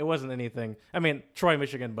special, but it wasn't anything. I mean, Troy,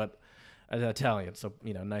 Michigan, but Italian, so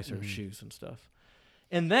nicer shoes and stuff.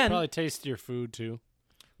 And then probably taste your food too.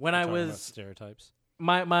 When I was stereotypes,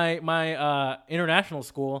 my international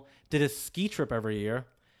school did a ski trip every year,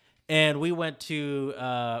 and we went to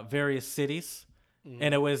various cities,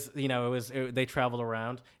 and it was they traveled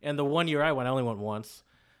around. And the one year I only went once.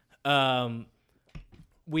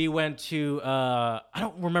 We went to I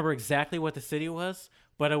don't remember exactly what the city was,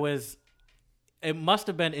 but it must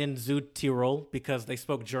have been in Südtirol because they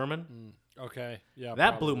spoke German. Okay, yeah,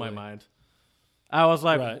 that blew my mind. I was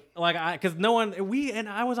like, because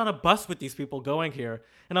I was on a bus with these people going here,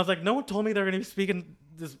 and I was like, no one told me they're going to be speaking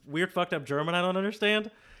this weird fucked up German I don't understand.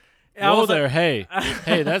 Whoa there, hey,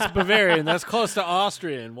 that's Bavarian. That's close to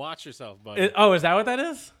Austrian. Watch yourself, buddy. Is that what that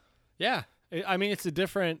is? Yeah, I mean it's a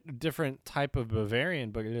different type of Bavarian,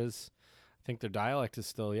 but it is. I think their dialect is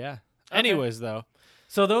still Okay. Anyways, though.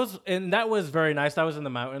 So that was very nice. That was in the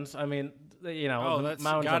mountains. I mean, that's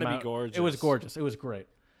mountains gotta be gorgeous. It was gorgeous. It was great.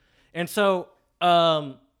 And so,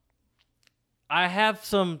 I have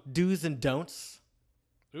some do's and don'ts.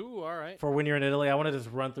 Ooh, all right. For when you're in Italy, I want to just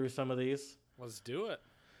run through some of these. Let's do it.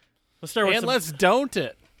 Let's start with let's don't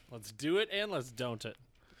it. Let's do it and let's don't it.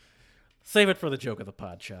 Save it for the joke of the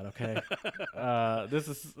pod, Chad. Okay. This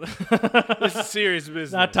is serious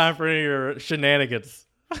business. Not time for any of your shenanigans.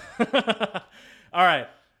 All right,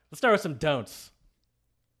 let's start with some don'ts.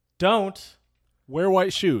 Don't wear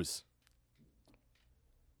white shoes.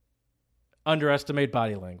 Underestimate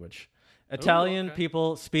body language. Italian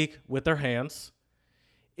people speak with their hands.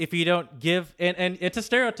 If you don't give, and it's a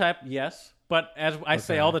stereotype, yes, but as I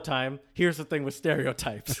say all the time, here's the thing with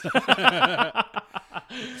stereotypes.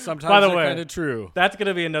 Sometimes they're kind of true. That's going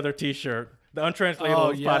to be another T-shirt. The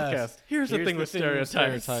Untranslatable podcast. Here's the thing with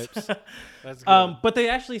stereotypes. That's good. But they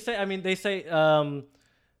actually say,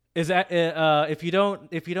 is that if you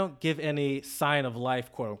don't give any sign of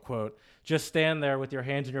life, quote unquote, just stand there with your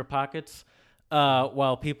hands in your pockets,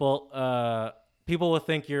 while people will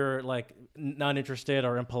think you're like not interested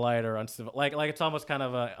or impolite or uncivil. Like it's almost kind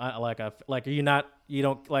of I'm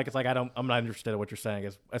not interested in what you're saying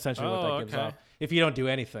is essentially what that gives off. If you don't do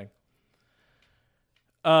anything.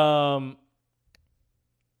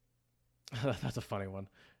 That's a funny one.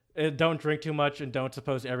 Don't drink too much and don't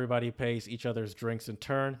suppose everybody pays each other's drinks in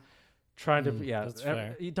turn. That's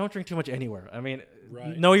fair. Don't drink too much anywhere. I mean,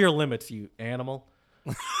 know your limits, you animal.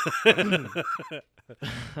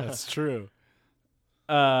 That's true.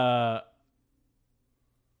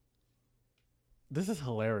 This is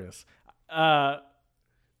hilarious.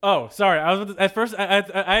 Oh, sorry. At first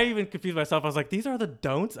I even confused myself. I was like, these are the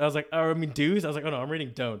don'ts. I was like, do's. I was like, oh no, I'm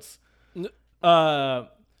reading don'ts.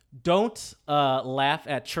 Don't laugh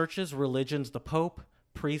at churches, religions, the Pope,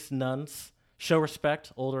 priests, nuns. Show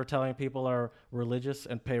respect. Older Italian people are religious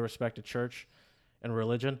and pay respect to church and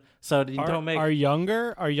religion. So don't make. Are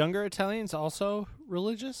younger Italians also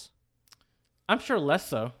religious? I'm sure less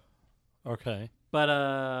so. Okay.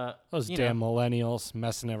 But those damn millennials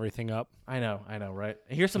messing everything up. I know, right?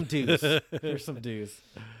 Here's some do's.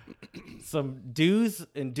 Some do's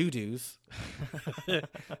and doo-doos.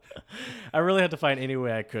 I really had to find any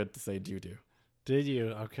way I could to say doo-doo. Did you?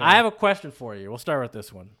 Okay. I have a question for you. We'll start with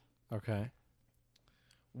this one. Okay.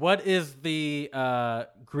 What is the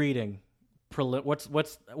greeting? What's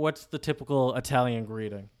the typical Italian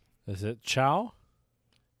greeting? Is it ciao?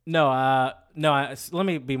 No. Let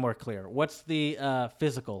me be more clear. What's the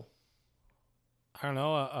physical? I don't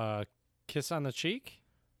know. A kiss on the cheek?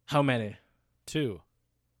 How many? 2.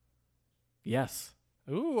 Yes.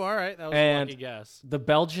 Ooh, all right. That was a lucky guess. The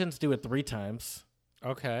Belgians do it 3 times.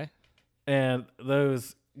 Okay. And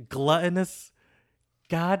those gluttonous,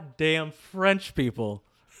 goddamn French people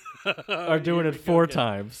are doing it 4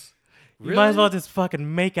 times. Really? You might as well just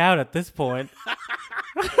fucking make out at this point.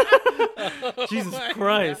 Jesus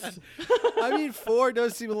Christ. I mean, 4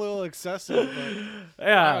 does seem a little excessive. But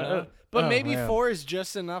Yeah. But maybe 4 is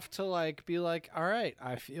just enough to like be like, all right,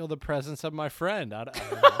 I feel the presence of my friend. I don't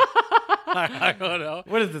know. I don't know.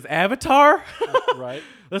 What is this, Avatar? Right.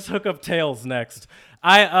 Let's hook up tails next.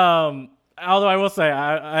 Although I will say,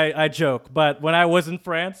 I joke, but when I was in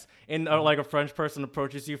France and like a French person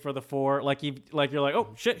approaches you for the 4, you're like, oh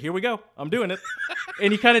shit, here we go, I'm doing it,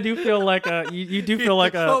 and you kind of do feel like you do feel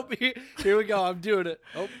like here we go, I'm doing it.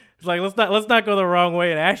 Oh. It's like let's not go the wrong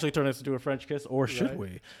way and actually turn this into a French kiss, or should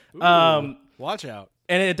we? Ooh, watch out.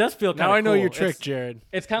 And it does feel kind of now I know cool. your trick, Jared.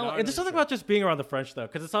 It's kind of there's something about just being around the French though,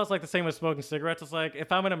 because it sounds like the same as smoking cigarettes. It's like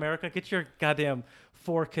if I'm in America, get your goddamn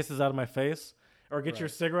 4 kisses out of my face, or get your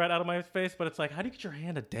cigarette out of my face. But it's like, how do you get your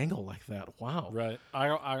hand to dangle like that? Wow. Right. I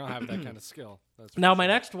don't have that kind of skill. That's Now my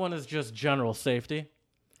next one is just general safety.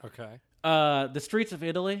 Okay. The streets of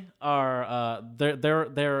Italy are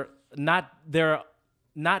they're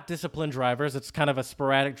not disciplined drivers. It's kind of a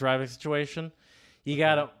sporadic driving situation. You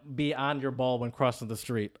gotta be on your ball when crossing the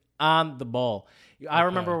street. On the ball. I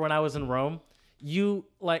remember when I was in Rome,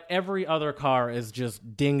 every other car is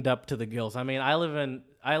just dinged up to the gills. I mean, I live in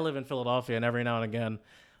Philadelphia, and every now and again,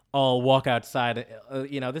 I'll walk outside.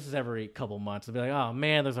 This is every couple months. I'll be like, oh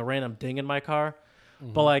man, there's a random ding in my car.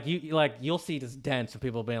 Mm-hmm. But you'll see this dents of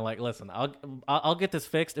people being like, listen, I'll get this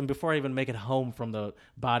fixed, and before I even make it home from the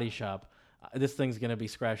body shop, this thing's gonna be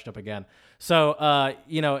scratched up again. So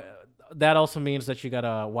that also means that you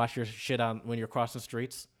gotta watch your shit on when you're crossing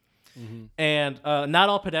streets. Mm-hmm. And not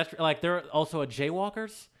all pedestrians, there are also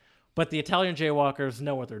jaywalkers, but the Italian jaywalkers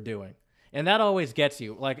know what they're doing. And that always gets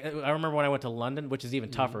you. Like, I remember when I went to London, which is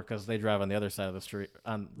even tougher because they drive on the other side of the street,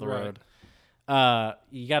 on the road.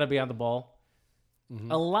 You got to be on the ball.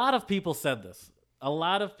 Mm-hmm. A lot of people said this. A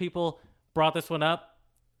lot of people brought this one up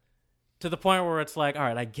to the point where it's like, all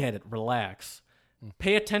right, I get it. Relax.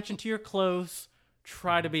 Pay attention to your clothes.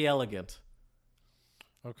 Try to be elegant.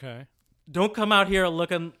 Okay. Don't come out here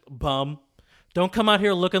looking bum. Don't come out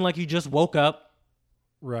here looking like you just woke up.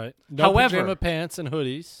 Right. No pajama pants and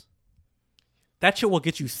hoodies. That shit will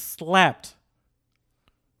get you slapped.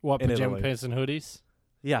 What, pajama pants and hoodies?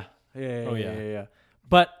 Yeah. Yeah.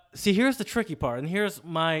 But see, here's the tricky part, and here's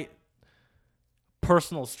my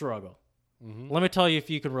personal struggle. Mm-hmm. Let me tell you if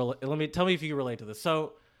you can relate. Tell me if you can relate to this.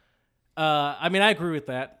 So, I agree with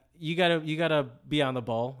that. You gotta be on the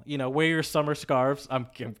ball. Wear your summer scarves. I'm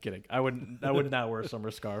kidding. I would not wear a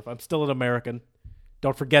summer scarf. I'm still an American.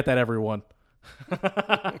 Don't forget that, everyone.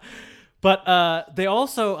 But they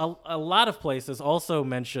also a lot of places also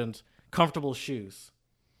mentioned comfortable shoes.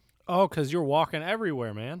 Oh, because you're walking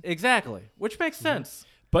everywhere, man. Exactly, which makes sense.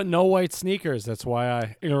 But no white sneakers. That's why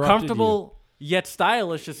I interrupted Comfortable yet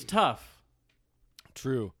stylish is tough.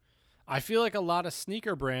 True. I feel like a lot of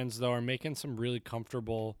sneaker brands, though, are making some really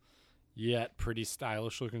comfortable yet pretty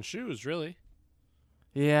stylish looking shoes, really.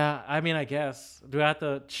 Yeah, I guess. Do I have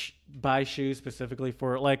to buy shoes specifically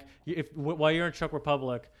for, while you're in Czech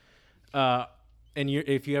Republic, and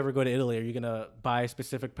if you ever go to Italy, are you going to buy a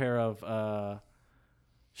specific pair of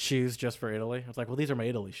shoes just for Italy? It's like, well, these are my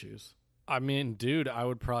Italy shoes. I mean, dude, I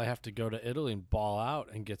would probably have to go to Italy and ball out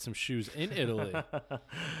and get some shoes in Italy.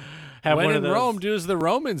 When in Rome, do as the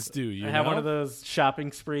Romans do. You have one of those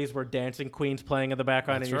shopping sprees where Dancing Queen's playing in the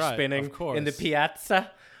background. That's and you're spinning in the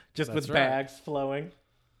piazza, just with bags flowing.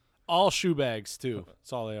 All shoe bags too.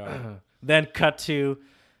 That's all they are. Then cut to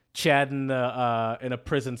Chad in a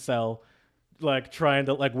prison cell, trying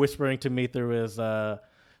to whispering to me through his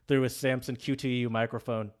Samsung QTU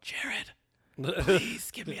microphone. Jared,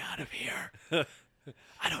 please get me out of here.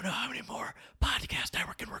 I don't know how many more podcasts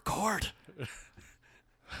I can record.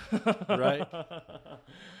 Right.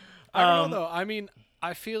 I don't know though.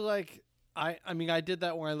 I feel like I did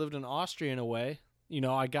that when I lived in Austria in a way.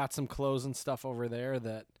 I got some clothes and stuff over there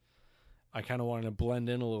that I kind of wanted to blend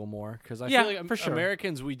in a little more because I feel like for sure.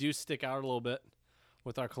 Americans, we do stick out a little bit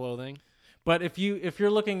with our clothing. But if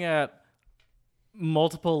you're looking at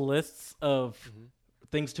multiple lists of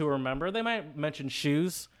things to remember, they might mention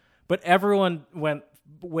shoes, but everyone went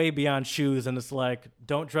way beyond shoes, and it's like,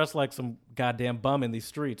 don't dress like some goddamn bum in these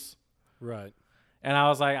streets. Right. And I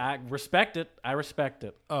was like, I respect it. I respect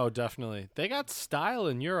it. Oh, definitely. They got style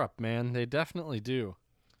in Europe, man. They definitely do.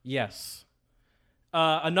 Yes.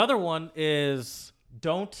 Another one is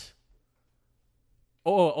don't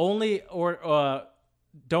order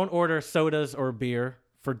sodas or beer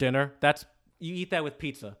for dinner. You eat that with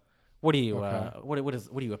pizza. What are you? Okay. What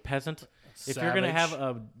are you, a peasant? If you're Savage. gonna have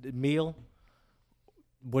a meal,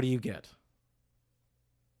 what do you get?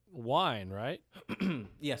 Wine, right?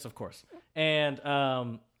 Yes, of course. And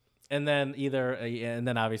then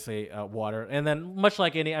obviously water. And then much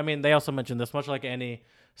like any, I mean, they also mentioned this, much like any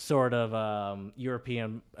sort of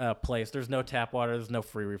European place, there's no tap water, there's no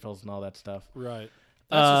free refills and all that stuff. Right.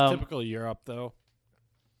 That's just typical Europe, though.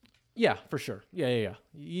 Yeah, for sure. Yeah.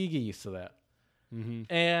 You get used to that.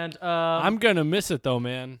 Mm-hmm. And I'm going to miss it, though,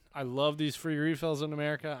 man. I love these free refills in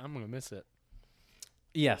America. I'm going to miss it.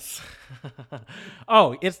 Yes.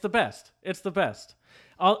 Oh, it's the best. It's the best.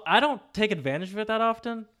 I don't take advantage of it that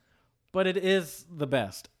often, but it is the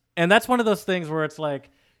best. And that's one of those things where it's like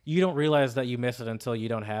you don't realize that you miss it until you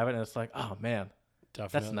don't have it, and it's like, oh man,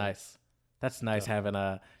 Definitely. that's nice. That's nice having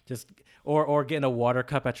a just or getting a water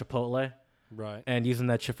cup at Chipotle, Right. and using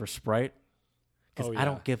that shit for Sprite because I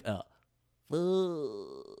don't give up.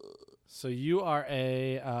 So you are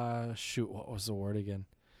a what was the word again?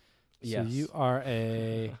 Yes. So you are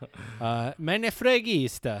a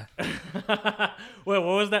menefregista. Wait, what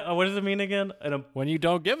was that? What does it mean again? When you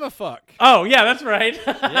don't give a fuck. Oh, yeah, that's right.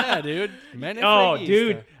 Yeah, dude. Menefregista. Oh,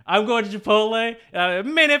 dude, I'm going to Chipotle.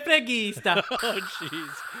 Menefregista. Oh, jeez.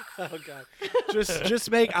 Oh, God. Just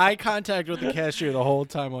make eye contact with the cashier the whole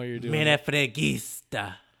time while you're doing it.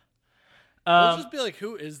 Menefregista. Let's just be like,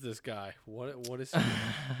 who is this guy? What is he?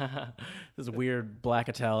 This weird black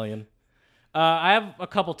Italian. I have a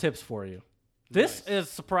couple tips for you. This is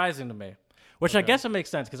surprising to me, which I guess it makes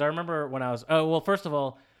sense because I remember when I was. Oh, well, first of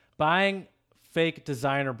all, buying fake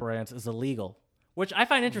designer brands is illegal, which I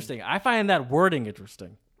find interesting. I find that wording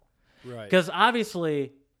interesting, Right. because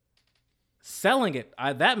obviously selling it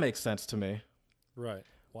that makes sense to me, Right.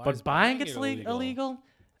 Why but is buying it's illegal.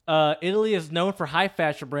 Italy is known for high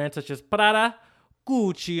fashion brands such as Prada,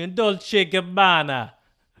 Gucci, and Dolce & Gabbana.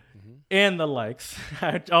 And the likes.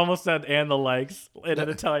 I almost said and the likes in an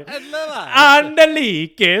Italian. And the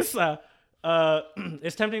likes.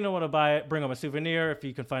 It's tempting to want to bring home a souvenir if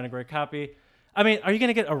you can find a great copy. I mean, are you going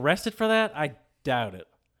to get arrested for that? I doubt it.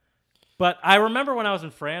 But I remember when I was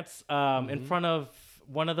in France, in front of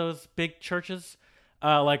one of those big churches,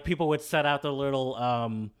 like people would set out their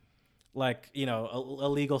little,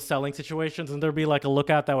 illegal selling situations, and there'd be like a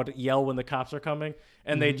lookout that would yell when the cops are coming,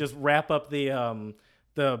 and they'd just wrap up the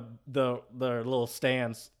little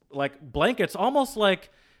stands like blankets, almost like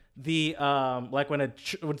the like when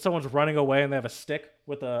someone's running away and they have a stick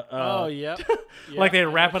with a like they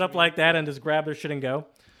wrap it up like that and just grab their shit and go.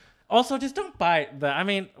 Also, just don't buy I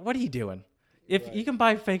mean, what are you doing? If you can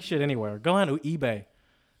buy fake shit anywhere, go on to eBay.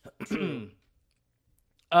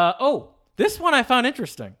 This one I found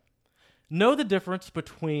interesting. Know the difference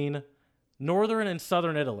between northern and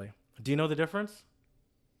southern Italy. Do you know the difference?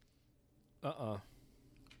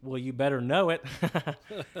 Well, you better know it.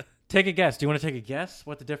 Take a guess. Do you want to take a guess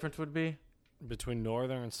what the difference would be? Between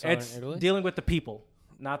northern and southern Italy? Dealing with the people,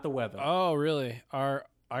 not the weather. Oh, really? Are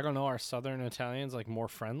southern Italians like more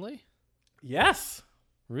friendly? Yes.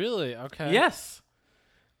 Really? Okay. Yes.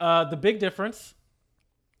 The big difference,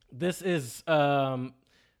 this is a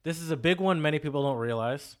big one many people don't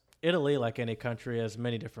realize. Italy, like any country, has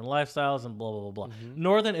many different lifestyles and blah, blah, blah, blah. Mm-hmm.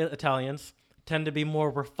 Northern Italians tend to be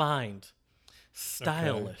more refined,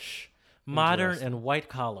 stylish, modern, and white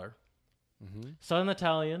collar. Mm-hmm. Southern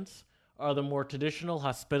Italians are the more traditional,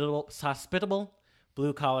 hospitable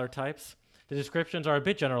blue collar types. The descriptions are a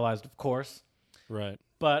bit generalized, of course. Right.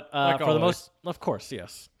 But like for the most, of course,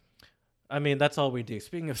 yes. I mean, that's all we do.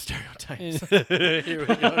 Speaking of stereotypes. Here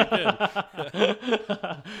we go.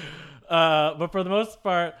 But for the most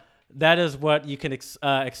part, that is what you can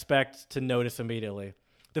expect to notice immediately.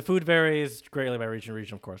 The food varies greatly by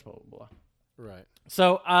region, of course, blah, blah, blah. Right.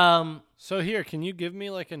 So, so here, can you give me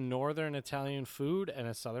like a northern Italian food and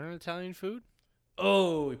a southern Italian food?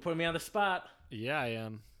 Oh, you put me on the spot. Yeah, I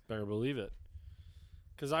am. Better believe it.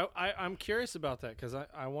 Because I'm curious about that, because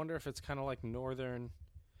I wonder if it's kind of like northern.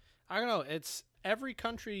 I don't know. It's every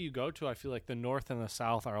country you go to, I feel like the north and the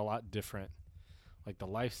south are a lot different. Like the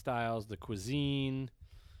lifestyles, the cuisine,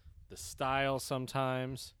 the style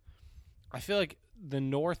sometimes. I feel like the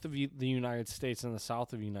north of the United States and the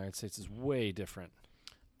south of the United States is way different.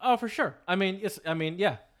 Oh, for sure. I mean,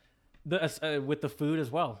 yeah. With the food as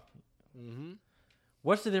well. Mm-hmm.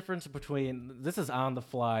 What's the difference between... This is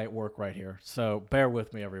on-the-fly work right here, so bear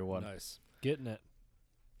with me, everyone. Nice. Getting it.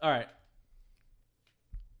 All right.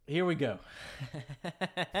 Here we go.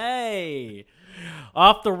 Hey!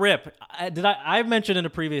 Off the rip. I mentioned in a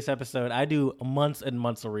previous episode, I do months and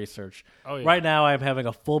months of research. Oh, yeah. Right now, I'm having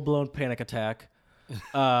a full-blown panic attack.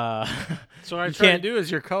 So what I try to do is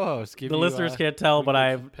your co-host. The listeners can't tell, but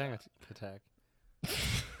I've... Panic attack.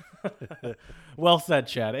 Well said,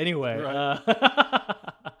 Chad. Anyway, Right.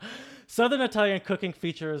 Southern Italian cooking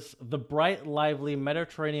features the bright, lively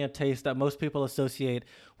Mediterranean taste that most people associate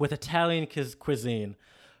with Italian cuisine.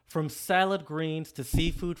 From salad greens to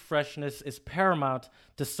seafood freshness is paramount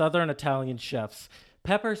to Southern Italian chefs.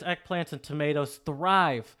 Peppers, eggplants, and tomatoes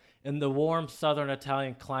thrive in the warm Southern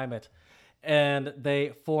Italian climate, and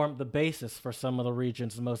they form the basis for some of the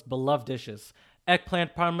region's most beloved dishes.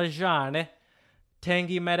 Eggplant parmigiana,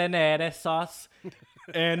 tangy marinara sauce,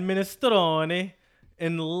 and minestrone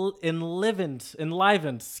enlivened,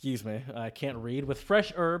 I can't read, with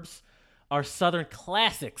fresh herbs are Southern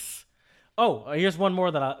classics. Oh, here's one more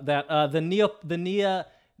the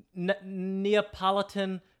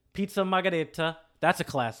Neapolitan pizza margherita. That's a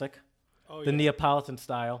classic. Oh, The yeah. Neapolitan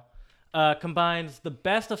style combines the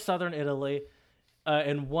best of Southern Italy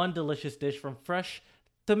in one delicious dish from fresh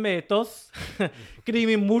tomatoes,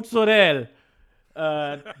 creamy mozzarella,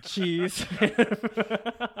 cheese.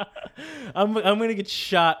 I'm gonna get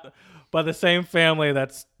shot by the same family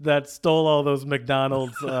that stole all those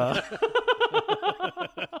McDonald's.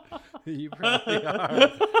 You probably are.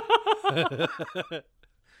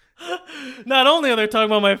 Not only are they talking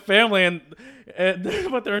about my family,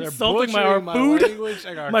 but they're insulting our butchering food, language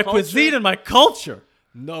and our my culture. cuisine, and my culture.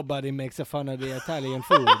 Nobody makes fun of the Italian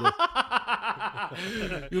food.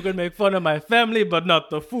 You can make fun of my family, but not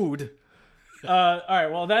the food. All right,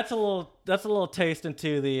 well, that's a little taste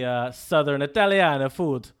into the Southern Italian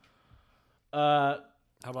food. How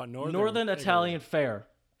about Northern Italian fare.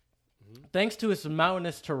 Thanks to its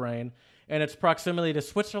mountainous terrain and its proximity to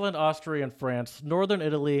Switzerland, Austria, and France, Northern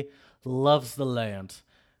Italy loves the land.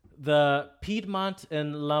 The Piedmont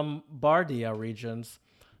and Lombardia regions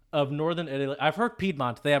of Northern Italy. I've heard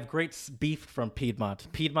Piedmont. They have great beef from Piedmont.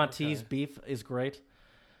 Piedmontese beef is great.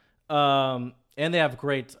 And they have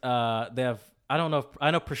great. They have. I don't know.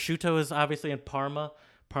 I know prosciutto is obviously in Parma,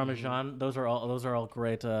 Parmesan. Those are all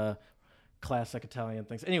great. Classic Italian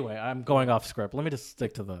things. Anyway, I'm going off script. Let me just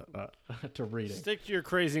stick to the to reading. Stick to your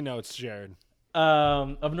crazy notes, Jared.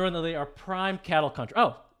 Of Northern Italy are prime cattle country.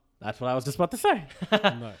 Oh, that's what I was just about to say.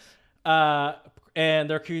 Nice. And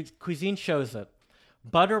their cuisine shows it.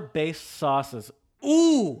 Butter-based sauces.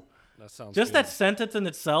 Ooh, That sounds just good. that sentence in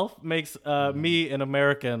itself makes me, an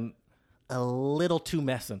American, a little too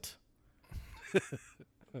messant.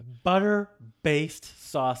 Butter-based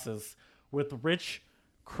sauces with rich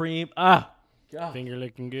cream. Finger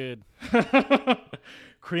licking good.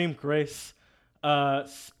 Cream grace.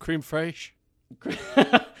 Cream fresh. Grace.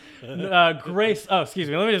 Oh, excuse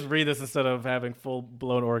me. Let me just read this instead of having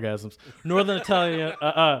full-blown orgasms. Northern Italian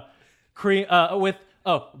cream with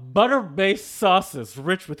butter-based sauces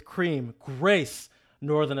rich with cream. Grace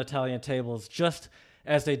Northern Italian tables just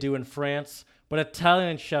as they do in France, but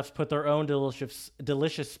Italian chefs put their own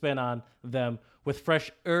delicious spin on them with fresh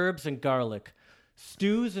herbs and garlic.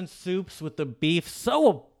 Stews and soups with the beef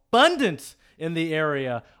so abundant in the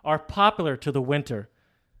area are popular to the winter.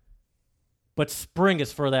 But spring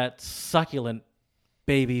is for that succulent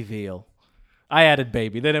baby veal. I added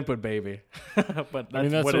baby. They didn't put baby. But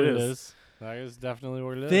that's what it is. That is definitely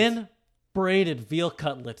what it is. Thin, braided veal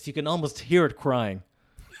cutlets. You can almost hear it crying.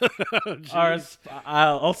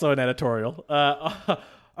 Also an editorial. Are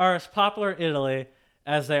as popular in Italy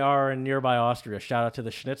as they are in nearby Austria. Shout out to the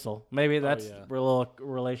schnitzel. Maybe that's a little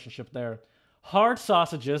relationship there. Hard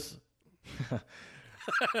sausages.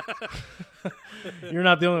 You're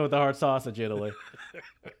not the only one with the hard sausage, Italy.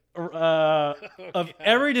 Of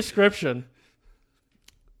every description.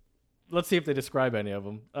 Let's see if they describe any of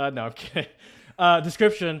them. No, I'm kidding.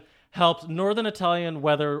 Description helped Northern Italians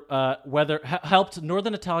weather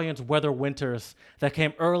winters that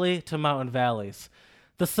came early to mountain valleys.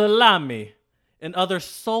 The salami and other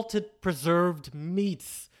salted preserved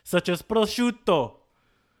meats, such as prosciutto,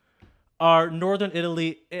 are Northern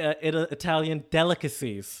Italian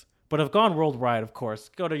delicacies, but have gone worldwide, of course.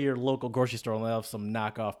 Go to your local grocery store and they'll have some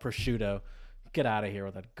knockoff prosciutto. Get out of here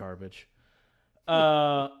with that garbage.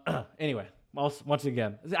 Anyway, once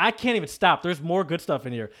again, I can't even stop. There's more good stuff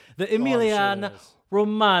in here. The Emiliano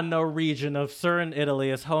Romano region of southern Italy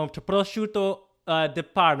is home to prosciutto di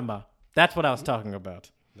Parma. That's what I was talking about.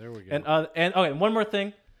 There we go. And one more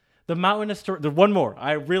thing. The mountainous one more.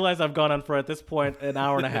 I realize I've gone on for, at this point, an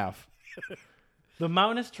hour and a half. The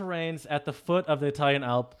mountainous terrains at the foot of the Italian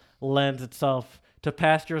Alp lends itself to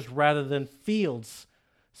pastures rather than fields,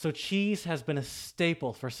 so cheese has been a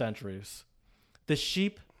staple for centuries. The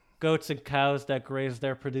sheep, goats, and cows that graze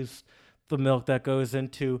there produce the milk that goes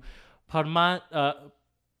into Parmigiano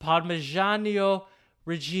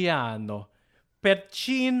Reggiano,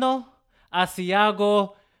 Percino,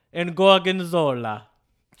 Asiago, and Gorgonzola.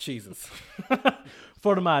 Jesus.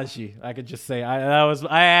 Formaggi, I could just say.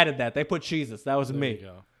 I added that. They put cheeses. That was There me. you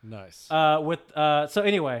go. Nice. So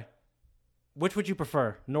anyway, which would you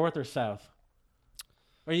prefer, north or south?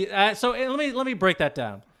 Are you so let me break that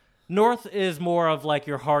down. North is more of like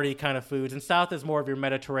your hearty kind of foods, and south is more of your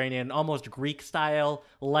Mediterranean, almost Greek style,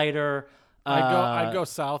 lighter. I'd go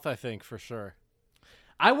south, I think, for sure.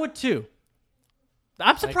 I would too.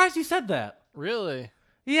 I'm surprised you said that. Really?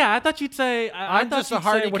 Yeah, I thought you'd say. I'm thought just a you'd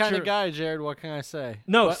hardy say kind of guy, Jared. What can I say?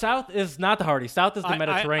 No, But south is not the hardy. South is the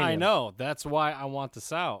Mediterranean. I know. That's why I want the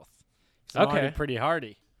south. 'Cause I'm Okay. already pretty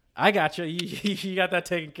hardy. I got you. You got that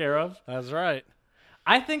taken care of. That's right.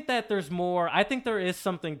 I think that there's more. I think there is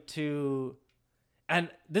something to, and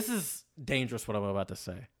this is dangerous what I'm about to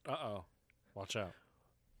say. Uh-oh. Watch out.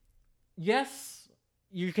 Yes,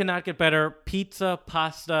 you cannot get better pizza,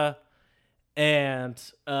 pasta, and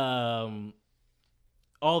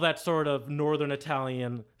all that sort of northern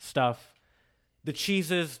Italian stuff. The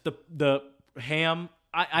cheeses, the ham,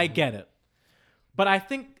 I get it. But I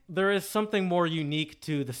think there is something more unique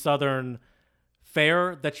to the southern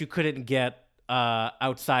fare that you couldn't get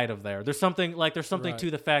outside of there. There's something Right.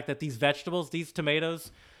 to the fact that these vegetables, these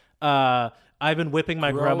tomatoes, I've been whipping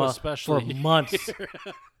my Grow grandma for especially months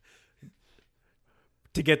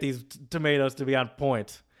to get these tomatoes to be on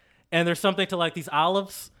point. And there's something to like these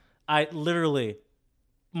olives.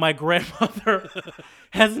 My grandmother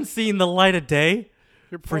hasn't seen the light of day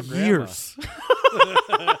Your for poor grandma. years.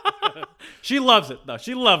 She loves it, though.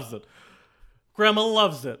 She loves it. Grandma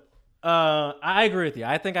loves it. I agree with you.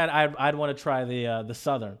 I think I'd want to try the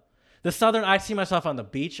southern. The southern, I see myself on the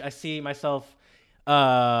beach. I see myself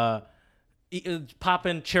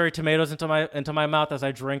popping cherry tomatoes into my mouth as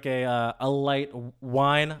I drink a light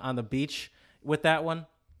wine on the beach with that one.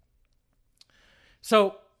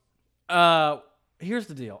 So, here's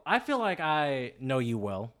the deal. I feel like I know you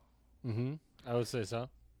well. Mm-hmm. I would say so.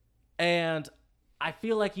 And I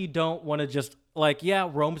feel like you don't want to just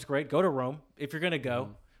Rome's great. Go to Rome if you're gonna go.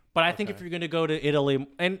 But I think if you're gonna go to Italy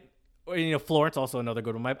and Florence, also another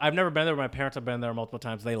good one. I've never been there. But my parents have been there multiple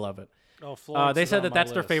times. They love it. Oh, Florence They is said on that my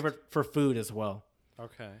that's their list. favorite for food as well.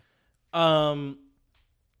 Okay. But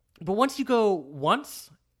once you go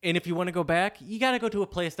once, and if you want to go back, you got to go to a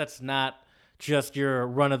place that's not just your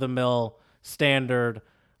run of the mill standard.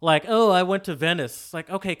 Like, oh, I went to Venice. Like,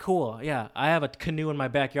 okay, cool. Yeah, I have a canoe in my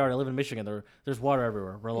backyard. I live in Michigan. There's water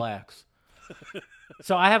everywhere. Relax.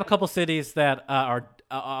 So I have a couple cities that are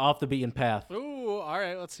off the beaten path. Ooh, all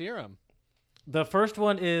right. Let's hear them. The first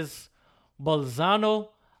one is Bolzano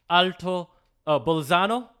Alto.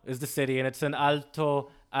 Bolzano is the city, and it's in Alto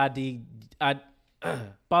Adige.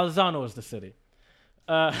 Bolzano is the city.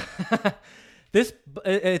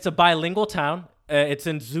 It's a bilingual town. It's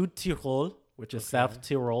in Südtirol, which is South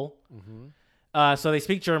Tyrol. Mm-hmm. So they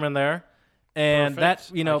speak German there, and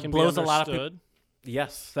Perfect. that blows a lot of people.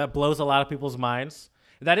 Yes, that blows a lot of people's minds.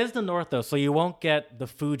 That is the north, though, so you won't get the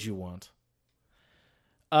food you want.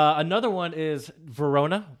 Another one is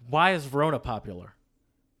Verona. Why is Verona popular?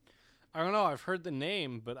 I don't know. I've heard the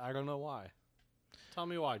name, but I don't know why. Tell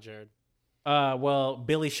me why, Jared. Well,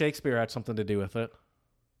 Billy Shakespeare had something to do with it.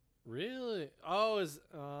 Really? Oh,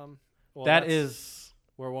 well, That that's is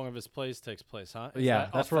where one of his plays takes place, huh? Is Yeah,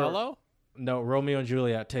 that that's where- Othello? no Romeo and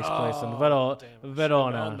Juliet takes place in Damn, I should've known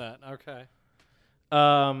Verona. that. Okay.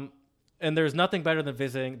 And there's nothing better than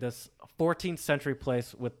visiting this 14th century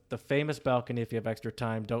place with the famous balcony. If you have extra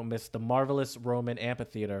time, don't miss the marvelous Roman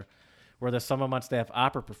amphitheater, where the summer months they have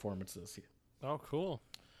opera performances. Oh, cool.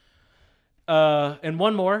 And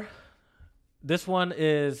one more. This one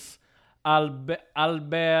is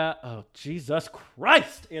oh, Jesus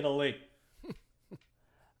Christ, Italy.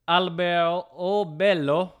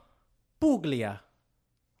 Alberobello Puglia.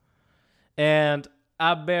 And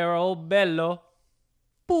Alberobello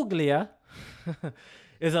Puglia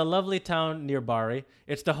is a lovely town near Bari.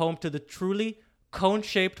 It's the home to the truly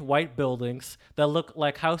cone-shaped white buildings that look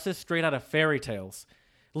like houses straight out of fairy tales.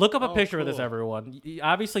 Look up a picture of this, cool. everyone.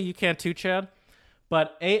 Obviously, you can't too, Chad,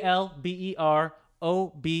 but Alberobello.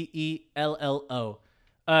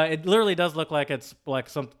 It literally does look like it's like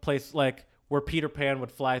some place like where Peter Pan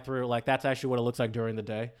would fly through. Like that's actually what it looks like during the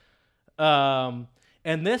day.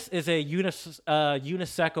 And this is a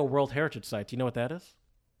UNESCO World Heritage Site. Do you know what that is?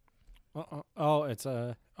 Oh, it's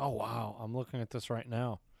a. Oh wow, I'm looking at this right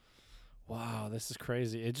now. Wow, this is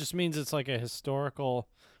crazy. It just means it's like a historical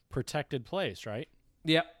protected place, right?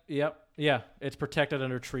 Yep. Yeah, it's protected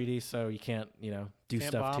under treaty, so you can't, do Can't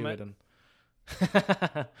stuff bomb to it.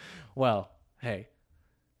 And well, hey,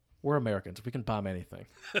 we're Americans. We can bomb anything.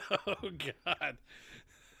 Oh God.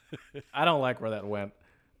 I don't like where that went.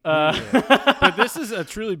 But this is a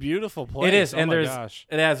truly beautiful place. It is, oh and my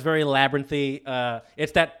it has very labyrinthy.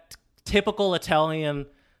 It's that typical Italian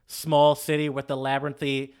small city with the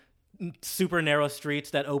labyrinthy, super narrow streets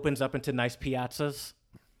that opens up into nice piazzas.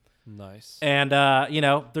 Nice. And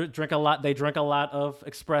they drink a lot. They drink a lot of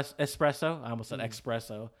espresso. I almost said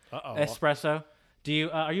espresso. Espresso. Do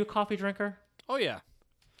you? Are you a coffee drinker? Oh yeah.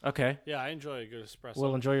 Okay. Yeah, I enjoy a good espresso.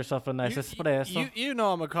 Well, enjoy yourself a nice espresso. You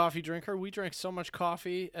know I'm a coffee drinker. We drank so much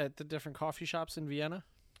coffee at the different coffee shops in Vienna.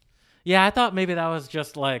 Yeah, I thought maybe that was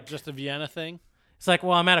just a Vienna thing. It's like,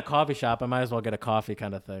 well, I'm at a coffee shop. I might as well get a coffee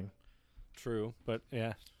kind of thing. True, but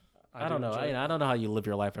yeah. I don't know. I don't know how you live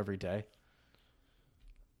your life every day.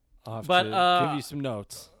 I'll have to give you some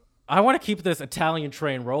notes. I want to keep this Italian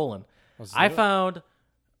train rolling. I found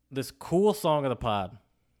this cool song of the pod.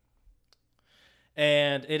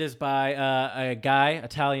 And it is by a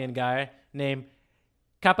Italian guy named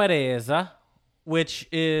Caparezza, which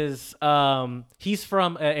is, he's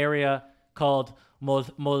from an area called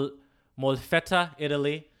Molfetta,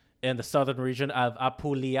 Italy, in the southern region of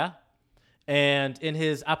Apulia. And in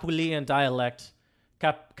his Apulian dialect,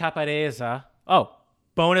 Caparezza,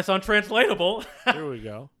 bonus untranslatable. Here we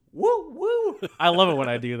go. Woo, woo. I love it when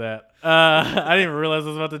I do that. I didn't even realize I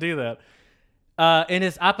was about to do that. In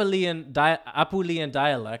his Apulian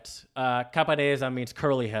dialect, Caparezza means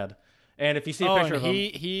curly head. And if you see a picture of him...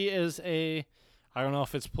 he is a... I don't know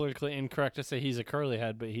if it's politically incorrect to say he's a curly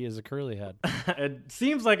head, but he is a curly head. It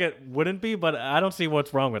seems like it wouldn't be, but I don't see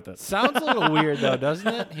what's wrong with it. Sounds a little weird, though, doesn't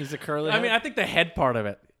it? He's a curly head. I mean, I think the head part of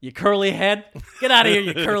it. You curly head? Get out of here,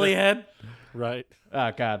 you curly head. Right.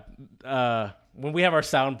 Oh, God. When we have our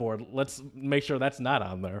soundboard, let's make sure that's not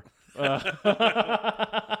on there.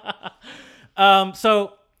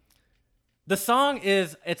 So the song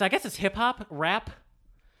is, I guess it's hip hop, rap.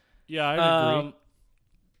 Yeah, I agree.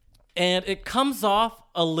 And it comes off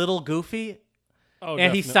a little goofy. Oh, and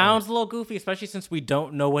definitely. He sounds a little goofy, especially since we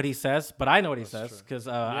don't know what he says. But I know what he says because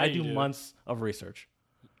I do months of research.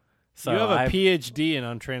 So you have a PhD in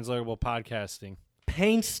untranslatable podcasting.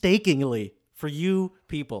 Painstakingly for you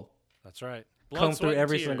people. That's right. Come through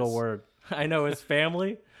every single word. I know his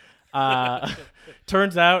family.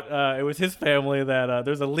 Turns out it was his family that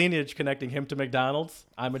there's a lineage connecting him to McDonald's.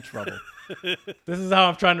 I'm in trouble. This is how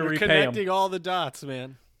I'm trying to repay him. Connecting all the dots,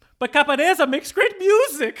 man. But Caparezza makes great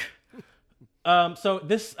music. So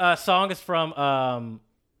this song is from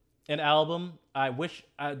an album.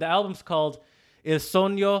 The album's called Il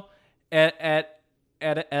Sogno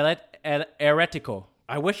Eretico.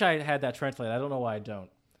 I wish I had that translated. I don't know why I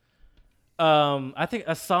don't. I think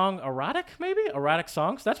a song erotic, maybe? Erotic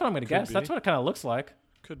songs? That's what I'm going to guess. Be. That's what it kind of looks like.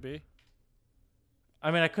 Could be.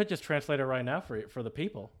 I mean, I could just translate it right now for the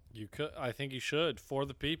people. You could. I think you should, for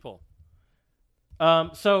the people.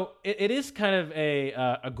 So it is kind of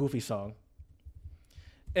a goofy song.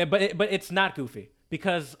 But it's not goofy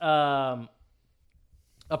because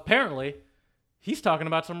apparently he's talking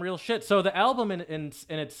about some real shit. So the album in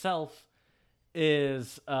itself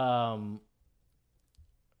is...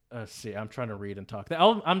 let's see. I'm trying to read and talk. The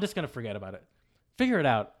album, I'm just going to forget about it. Figure it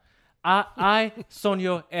out. I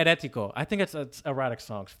Sogno Eretico. I think it's erotic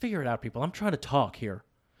songs. Figure it out, people. I'm trying to talk here.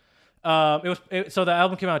 So the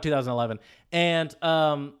album came out in 2011, and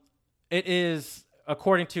it is,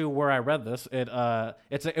 according to where I read this,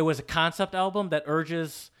 it was a concept album that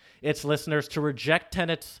urges its listeners to reject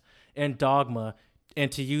tenets and dogma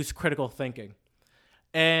and to use critical thinking.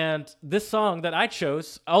 And this song that I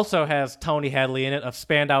chose also has Tony Hadley in it of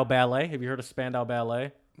Spandau Ballet. Have you heard of Spandau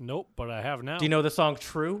Ballet? Nope, but I have now. Do you know the song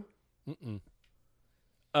True? Mm-mm.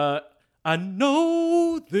 I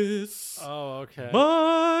know this. Oh, okay.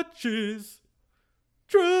 Much is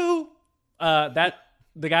true. The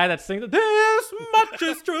guy that sings this much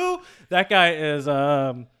is true. That guy is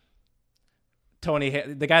Tony.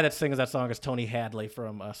 The guy that sings that song is Tony Hadley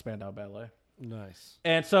from Spandau Ballet. Nice.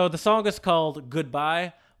 And so the song is called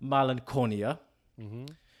 "Goodbye Malinconia,"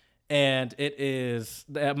 and it is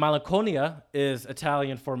Malinconia is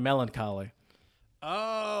Italian for melancholy.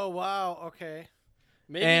 Oh wow! Okay.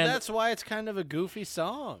 Maybe that's why it's kind of a goofy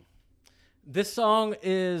song. This song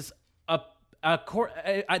is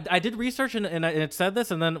I did research and it said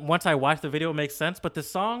this, and then once I watched the video, it makes sense. But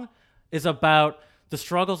this song is about the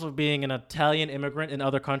struggles of being an Italian immigrant in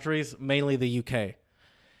other countries, mainly the UK.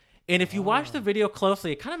 And if you watch the video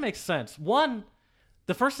closely, it kind of makes sense. One,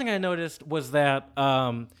 the first thing I noticed was that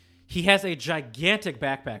he has a gigantic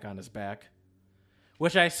backpack on his back,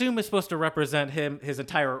 which I assume is supposed to represent his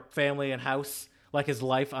entire family and house, like his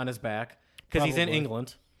life on his back, because he's in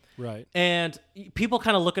England. Right. And people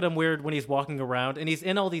kind of look at him weird when he's walking around, and he's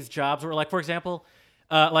in all these jobs where, like, for example,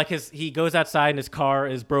 he goes outside and his car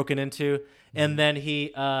is broken into, and then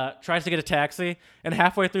he tries to get a taxi, and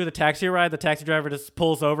halfway through the taxi ride, the taxi driver just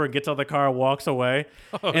pulls over and gets out of the car and walks away.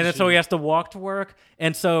 And then so he has to walk to work.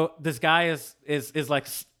 And so this guy is like,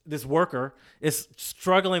 this worker is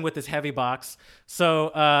struggling with this heavy box.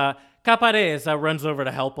 So Capareza runs over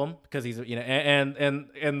to help him because he's, and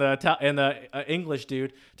the English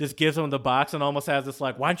dude just gives him the box and almost has this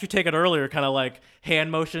like, why don't you take it earlier, kind of like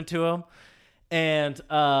hand motion to him. And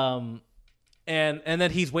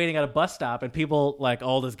then he's waiting at a bus stop, and people like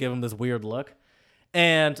all just give him this weird look.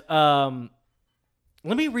 And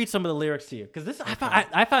let me read some of the lyrics to you, because this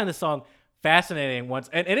I find this song fascinating. Once,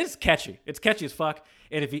 and it is catchy. It's catchy as fuck.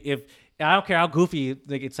 And if I don't care how goofy you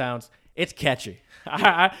think it sounds, it's catchy.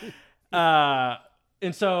 And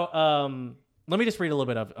so let me just read a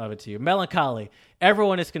little bit of it to you. Melancholy.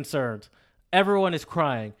 Everyone is concerned. Everyone is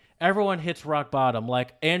crying. Everyone hits rock bottom,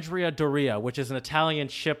 like Andrea Doria, which is an Italian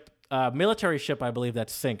ship, military ship, I believe, that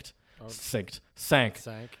sank.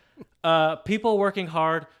 People working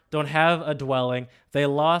hard don't have a dwelling. They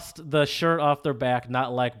lost the shirt off their back,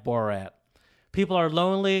 not like Borat. People are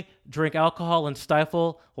lonely, drink alcohol, and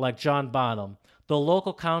stifle like John Bonham. The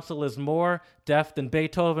local council is more deaf than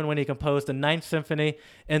Beethoven when he composed the Ninth Symphony,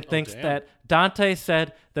 and thinks that Dante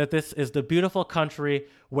said that this is the beautiful country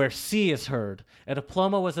where C is heard. A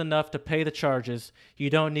diploma was enough to pay the charges. You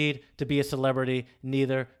don't need to be a celebrity,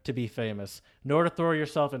 neither to be famous, nor to throw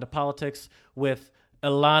yourself into politics with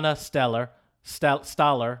Ilana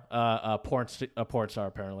Staller, a porn star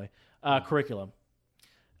apparently, curriculum.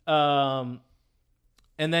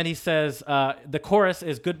 And then he says, the chorus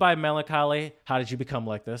is, goodbye, melancholy. How did you become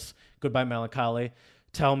like this? Goodbye, melancholy.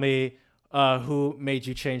 Tell me who made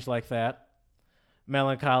you change like that?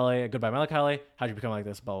 Melancholy. Goodbye, melancholy. How did you become like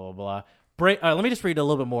this? Blah, blah, blah. Let me just read a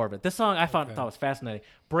little bit more of it. This song I thought was fascinating.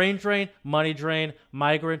 Brain drain, money drain,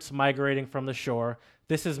 migrants migrating from the shore.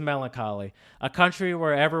 This is melancholy. A country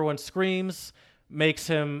where everyone screams, makes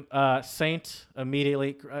him saint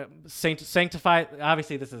immediately, sanctify.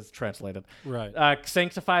 Obviously, this is translated. Right.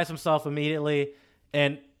 Sanctifies himself immediately,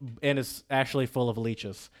 and is actually full of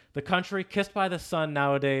leeches. The country kissed by the sun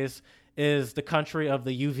nowadays is the country of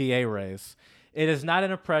the UVA rays. It is not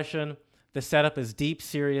an oppression. The setup is deep,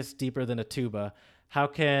 serious, deeper than a tuba. How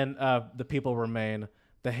can the people remain?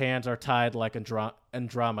 The hands are tied like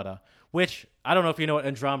Andromeda, which I don't know if you know what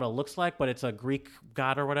Andromeda looks like, but it's a Greek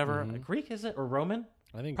god or whatever. Mm-hmm. Greek, is it? Or Roman?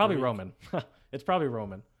 I think probably Greek. Roman. It's probably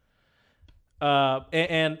Roman.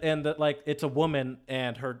 And like it's a woman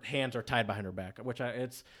and her hands are tied behind her back,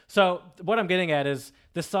 so what I'm getting at is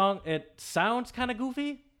this song, it sounds kind of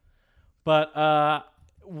goofy, but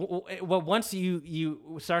once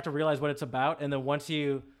you start to realize what it's about, and then once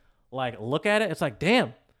you like look at it, it's like,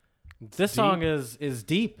 damn, this song is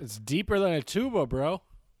deep. It's deeper than a tuba, bro.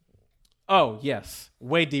 Oh yes,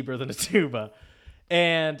 way deeper than a tuba,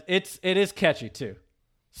 and it is catchy too.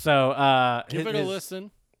 So give it a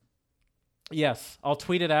listen. Yes, I'll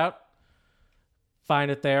tweet it out.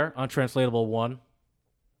 Find it there, Untranslatable 1.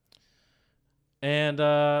 And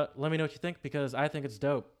let me know what you think, because I think it's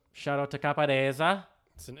dope. Shout out to Capareza.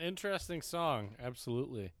 It's an interesting song,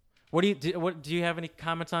 absolutely. What do you have any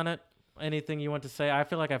comments on it? Anything you want to say? I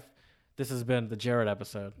feel like this has been the Jared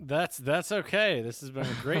episode. That's okay. This has been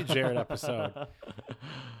a great Jared episode.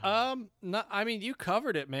 I mean, you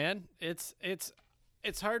covered it, man. It's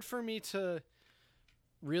hard for me to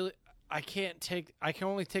really. I can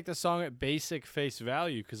only take the song at basic face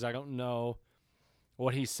value because I don't know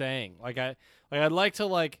what he's saying. I'd like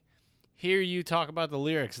to hear you talk about the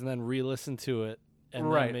lyrics and then re-listen to it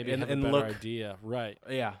and then maybe have a better idea. Right.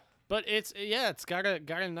 Yeah. But it's got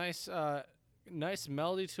a nice nice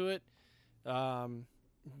melody to it.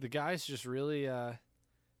 The guy's just really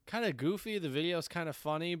kind of goofy. The video's kind of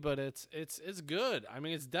funny, but it's good. I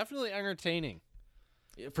mean, it's definitely entertaining.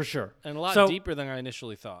 For sure. And a lot deeper than I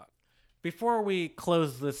initially thought. Before we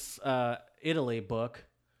close this Italy book,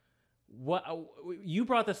 what you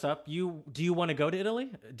brought this up? Do you want to go to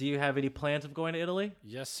Italy? Do you have any plans of going to Italy?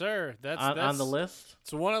 Yes, sir. That's on the list.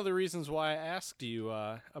 It's one of the reasons why I asked you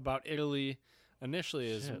about Italy initially.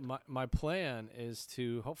 Is my plan is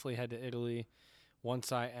to hopefully head to Italy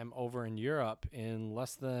once I am over in Europe in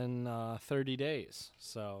less than 30 days.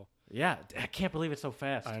 So Yeah, I can't believe it's so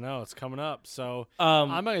fast. I know, it's coming up. So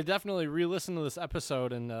I'm going to definitely re-listen to this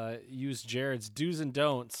episode and use Jared's do's and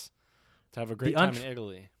don'ts to have a great time in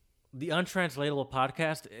Italy. The Untranslatable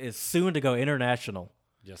podcast is soon to go international.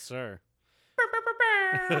 Yes, sir.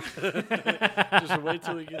 Just wait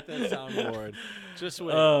till we get that soundboard. Just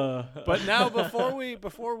wait. But now,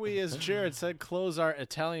 before we, as Jared said, close our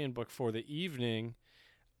Italian book for the evening,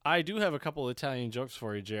 I do have a couple of Italian jokes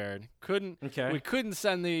for you, Jared. We couldn't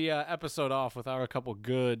send the episode off without a couple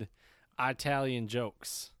good Italian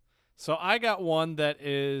jokes. So I got one that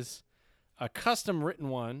is a custom written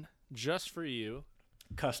one just for you.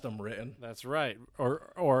 Custom written. That's right.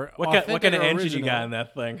 Or what kind of engine original. you got in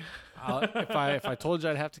that thing? If I told you,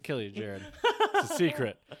 I'd have to kill you, Jared. It's a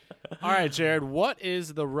secret. All right, Jared. What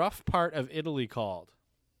is the rough part of Italy called?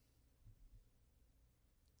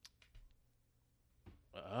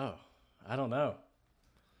 Oh, I don't know.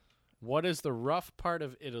 What is the rough part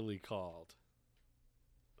of Italy called?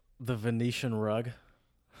 The Venetian rug.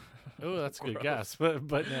 Oh, that's a good guess, but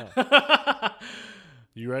no.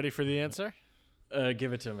 You ready for the answer?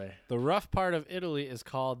 Give it to me. The rough part of Italy is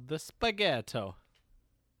called the spaghetto.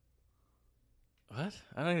 What?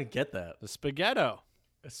 I don't even get that. The spaghetto.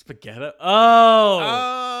 A spaghetto? Oh!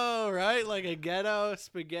 Oh, right? Like a ghetto,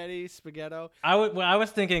 spaghetto. I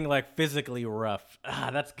was thinking like physically rough.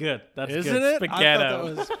 That's good. That's Isn't good. it? Spaghetto. I thought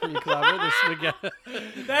that was pretty clever. The spaghetto.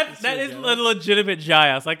 That is a legitimate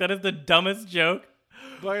Giles. Like, that is the dumbest joke.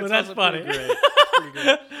 But that's funny. Pretty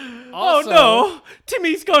great. Also, oh no!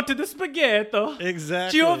 Timmy's gone to the spaghetto.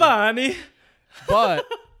 Exactly. Giovanni. But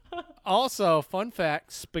also, fun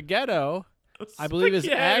fact: spaghetto, I believe, is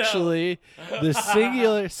actually the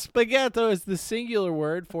singular. Spaghetto is the singular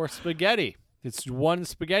word for spaghetti. It's one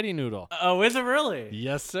spaghetti noodle. Oh, is it really?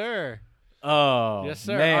 Yes, sir. Oh, yes,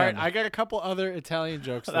 sir. Man. All right, I got a couple other Italian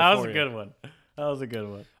jokes. That was a good one.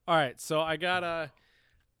 All right, so I got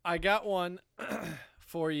one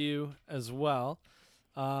for you as well.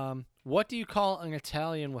 What do you call an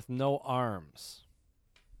Italian with no arms?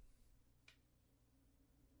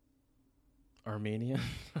 Armenian.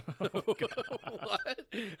 What? Where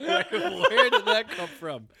did that come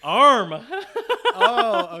from? Arm.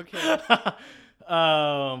 Oh, okay.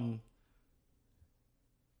 An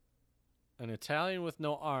Italian with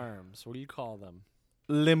no arms. What do you call them?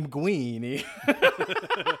 Linguini.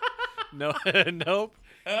 No, nope.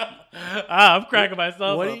 I'm cracking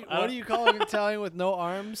myself What up. do you call an Italian with no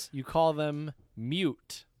arms? You call them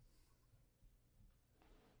mute.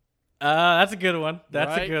 That's a good one. That's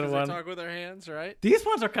right? a good one. They talk with their hands, right? These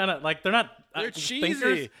ones are kind of like, they're not. They're cheesy.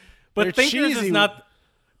 Thinkers, but They're thinkers cheesy. is not.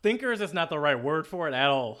 Thinkers is not the right word for it at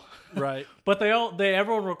all. Right. But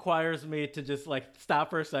everyone requires me to just like stop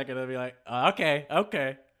for a second and be like,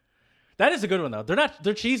 okay. That is a good one though.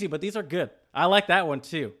 They're cheesy, but these are good. I like that one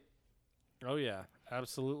too. Oh yeah,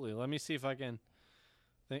 absolutely. Let me see if I can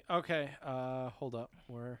think. Okay, hold up.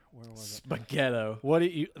 Where was it? Spaghetto. What do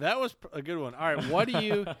you? That was a good one. All right. What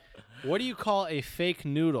do you call a fake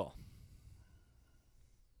noodle?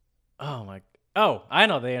 Oh, I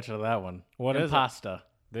know the answer to that one. What is it? Pasta.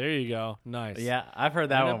 There you go. Nice. Yeah, I've heard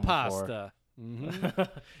that one before. Pasta. Mm-hmm.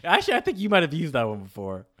 Actually, I think you might have used that one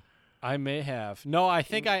before. I may have. No, I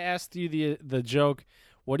think I asked you the joke.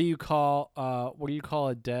 What do you call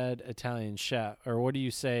a dead Italian chef, or what do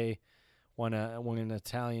you say when an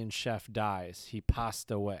Italian chef dies? He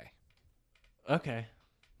passed away. Okay.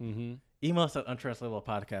 Mm-hmm. Email us at Untranslatable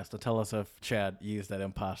Podcast to tell us if Chad used that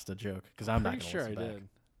impasta joke, because I'm not going to sure listen I back. did.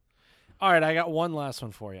 All right, I got one last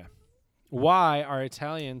one for you. Why are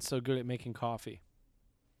Italians so good at making coffee?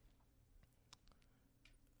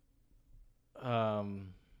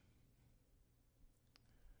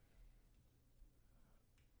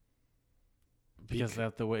 Because they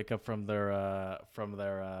have to wake up from their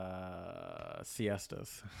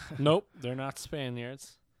siestas. Nope, they're not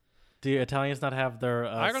Spaniards. Do Italians not have their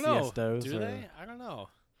I don't know. siestas? Do they? I don't know.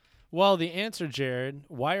 Well, the answer, Jared,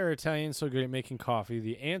 why are Italians so good at making coffee?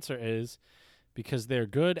 The answer is because they're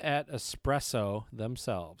good at espresso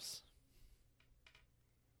themselves.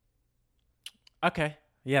 Okay.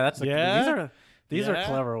 Yeah, these are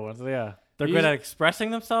clever ones. Yeah. They're good at expressing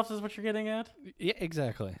themselves is what you're getting at? Yeah,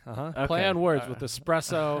 exactly. Okay. Play on words with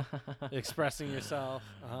espresso, expressing yourself.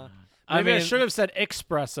 Maybe I should have said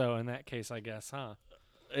espresso in that case, I guess, huh?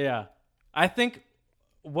 Yeah. I think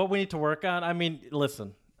what we need to work on, I mean,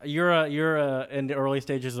 listen, you're in the early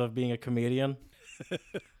stages of being a comedian.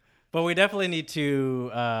 But we definitely need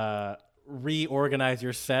to reorganize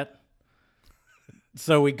your set.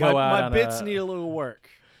 So we go out my bits need a little work.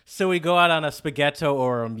 So we go out on a spaghetto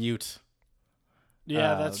or a mute.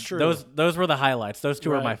 Yeah, that's true. Those were the highlights. Those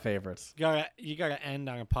two are my Right. favorites. You gotta end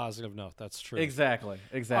on a positive note. That's true. Exactly.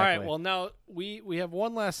 All right. Well, now we have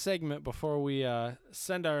one last segment before we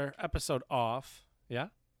send our episode off. Yeah.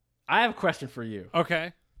 I have a question for you.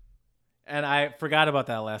 Okay. And I forgot about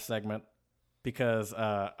that last segment because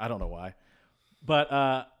I don't know why. But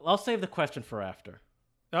I'll save the question for after.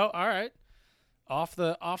 Oh, all right. Off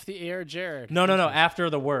the air, Jared. No. After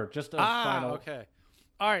the word. Just a final. Okay.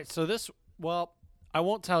 All right. So I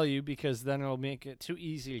won't tell you because then it'll make it too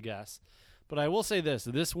easy to guess. But I will say this.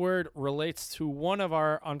 This word relates to one of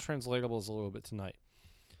our untranslatables a little bit tonight.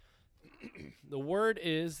 The word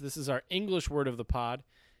this is our English word of the pod,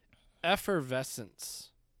 effervescence.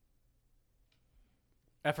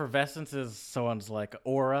 Effervescence is someone's like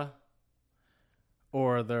aura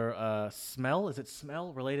or their smell. Is it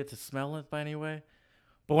smell related to smell by any way?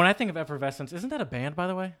 But when I think of effervescence, isn't that a band, by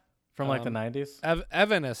the way? From like the 90s?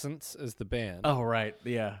 Evanescence is the band. Oh, right.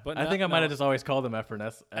 Yeah. But I think I might have just always called them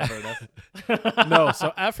Effervescence. No,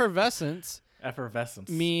 so effervescence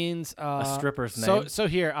means a stripper's name. So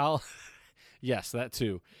here I'll yes, that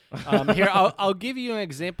too. Here I'll give you an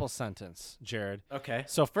example sentence, Jared. Okay.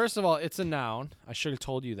 So first of all, it's a noun. I should have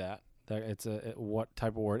told you that it's what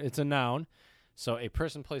type of word. It's a noun. So a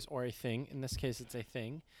person, place, or a thing. In this case, it's a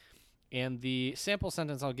thing. And the sample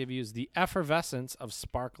sentence I'll give you is the effervescence of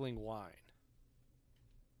sparkling wine.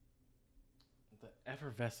 The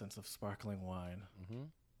effervescence of sparkling wine. Mm-hmm.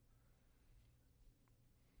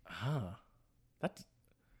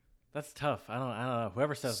 That's tough. I don't know.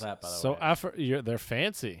 Whoever says that, by the way. So they're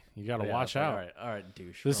fancy. You got to watch out. All right,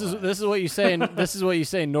 douche. This is what you say. This is what you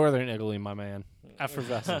say in Northern Italy, my man.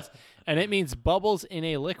 Effervescence, and it means bubbles in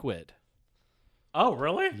a liquid. Oh,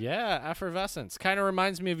 really? Yeah, effervescence. Kind of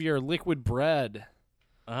reminds me of your liquid bread.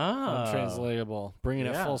 Untranslatable. Bringing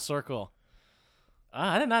it full circle.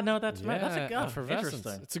 I did not know that's yeah, that's effervescence.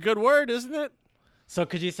 Interesting. It's a good word, isn't it? So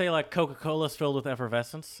could you say like Coca-Cola's filled with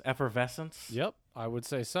effervescence? Effervescence? Yep, I would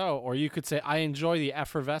say so. Or you could say I enjoy the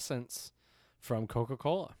effervescence from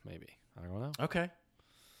Coca-Cola, maybe. I don't know. Okay.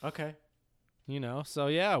 You know, so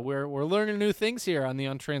yeah, we're learning new things here on the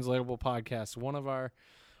Untranslatable podcast. One of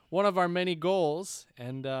our many goals,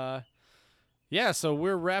 and so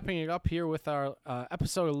we're wrapping it up here with our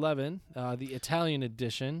episode 11, the Italian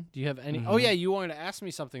edition. Do you have any? Mm-hmm. Oh yeah, you wanted to ask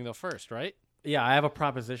me something though first, right? Yeah, I have a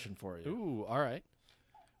proposition for you. Ooh, all right.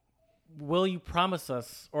 Will you promise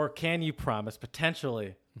us, or can you promise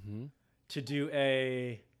potentially to do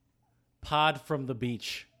a pod from the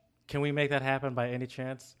beach? Can we make that happen by any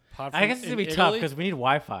chance? I guess it's gonna be tough because we need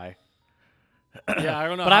Wi-Fi. Yeah, I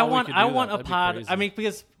don't know. But I want a That'd pod. I mean,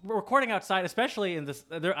 because we're recording outside, especially in this.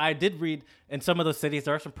 I did read in some of those cities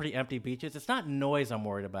there are some pretty empty beaches. It's not noise I'm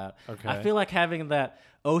worried about. Okay. I feel like having that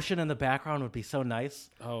ocean in the background would be so nice.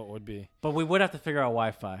 Oh, it would be. But we would have to figure out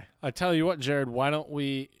Wi-Fi. I tell you what, Jared. Why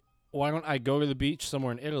don't I go to the beach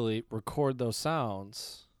somewhere in Italy, record those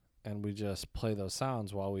sounds, and we just play those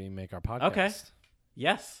sounds while we make our podcast? Okay.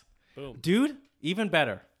 Yes. Boom. Dude, even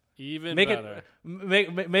better. Even make better.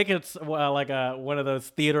 It make it like one of those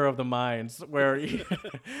theater of the minds where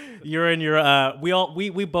you're in your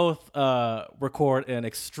we both record in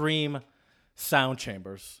extreme sound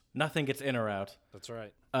chambers. Nothing gets in or out. That's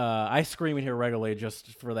right. I scream in here regularly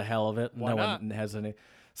just for the hell of it. Why not? One has any.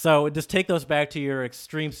 So just take those back to your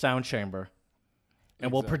extreme sound chamber,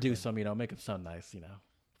 and we'll produce them. Make them sound nice.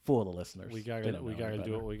 Fool the listeners. We gotta do what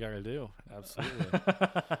we gotta do. Absolutely.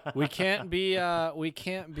 we can't be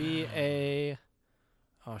a.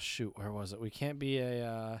 Oh shoot! Where was it? We can't be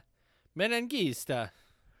a menengista.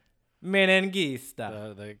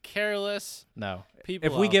 The careless. No.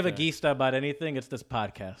 People. If we give there. a gista about anything, it's this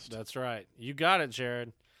podcast. That's right. You got it,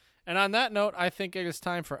 Jared. And on that note, I think it is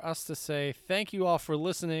time for us to say thank you all for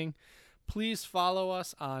listening. Please follow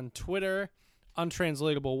us on Twitter.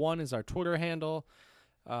 Untranslatable1 is our Twitter handle.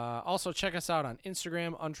 Also, check us out on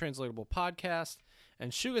Instagram, Untranslatable Podcast,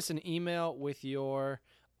 and shoot us an email with your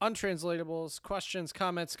untranslatables, questions,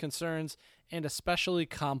 comments, concerns, and especially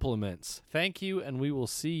compliments. Thank you, and we will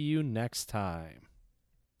see you next time.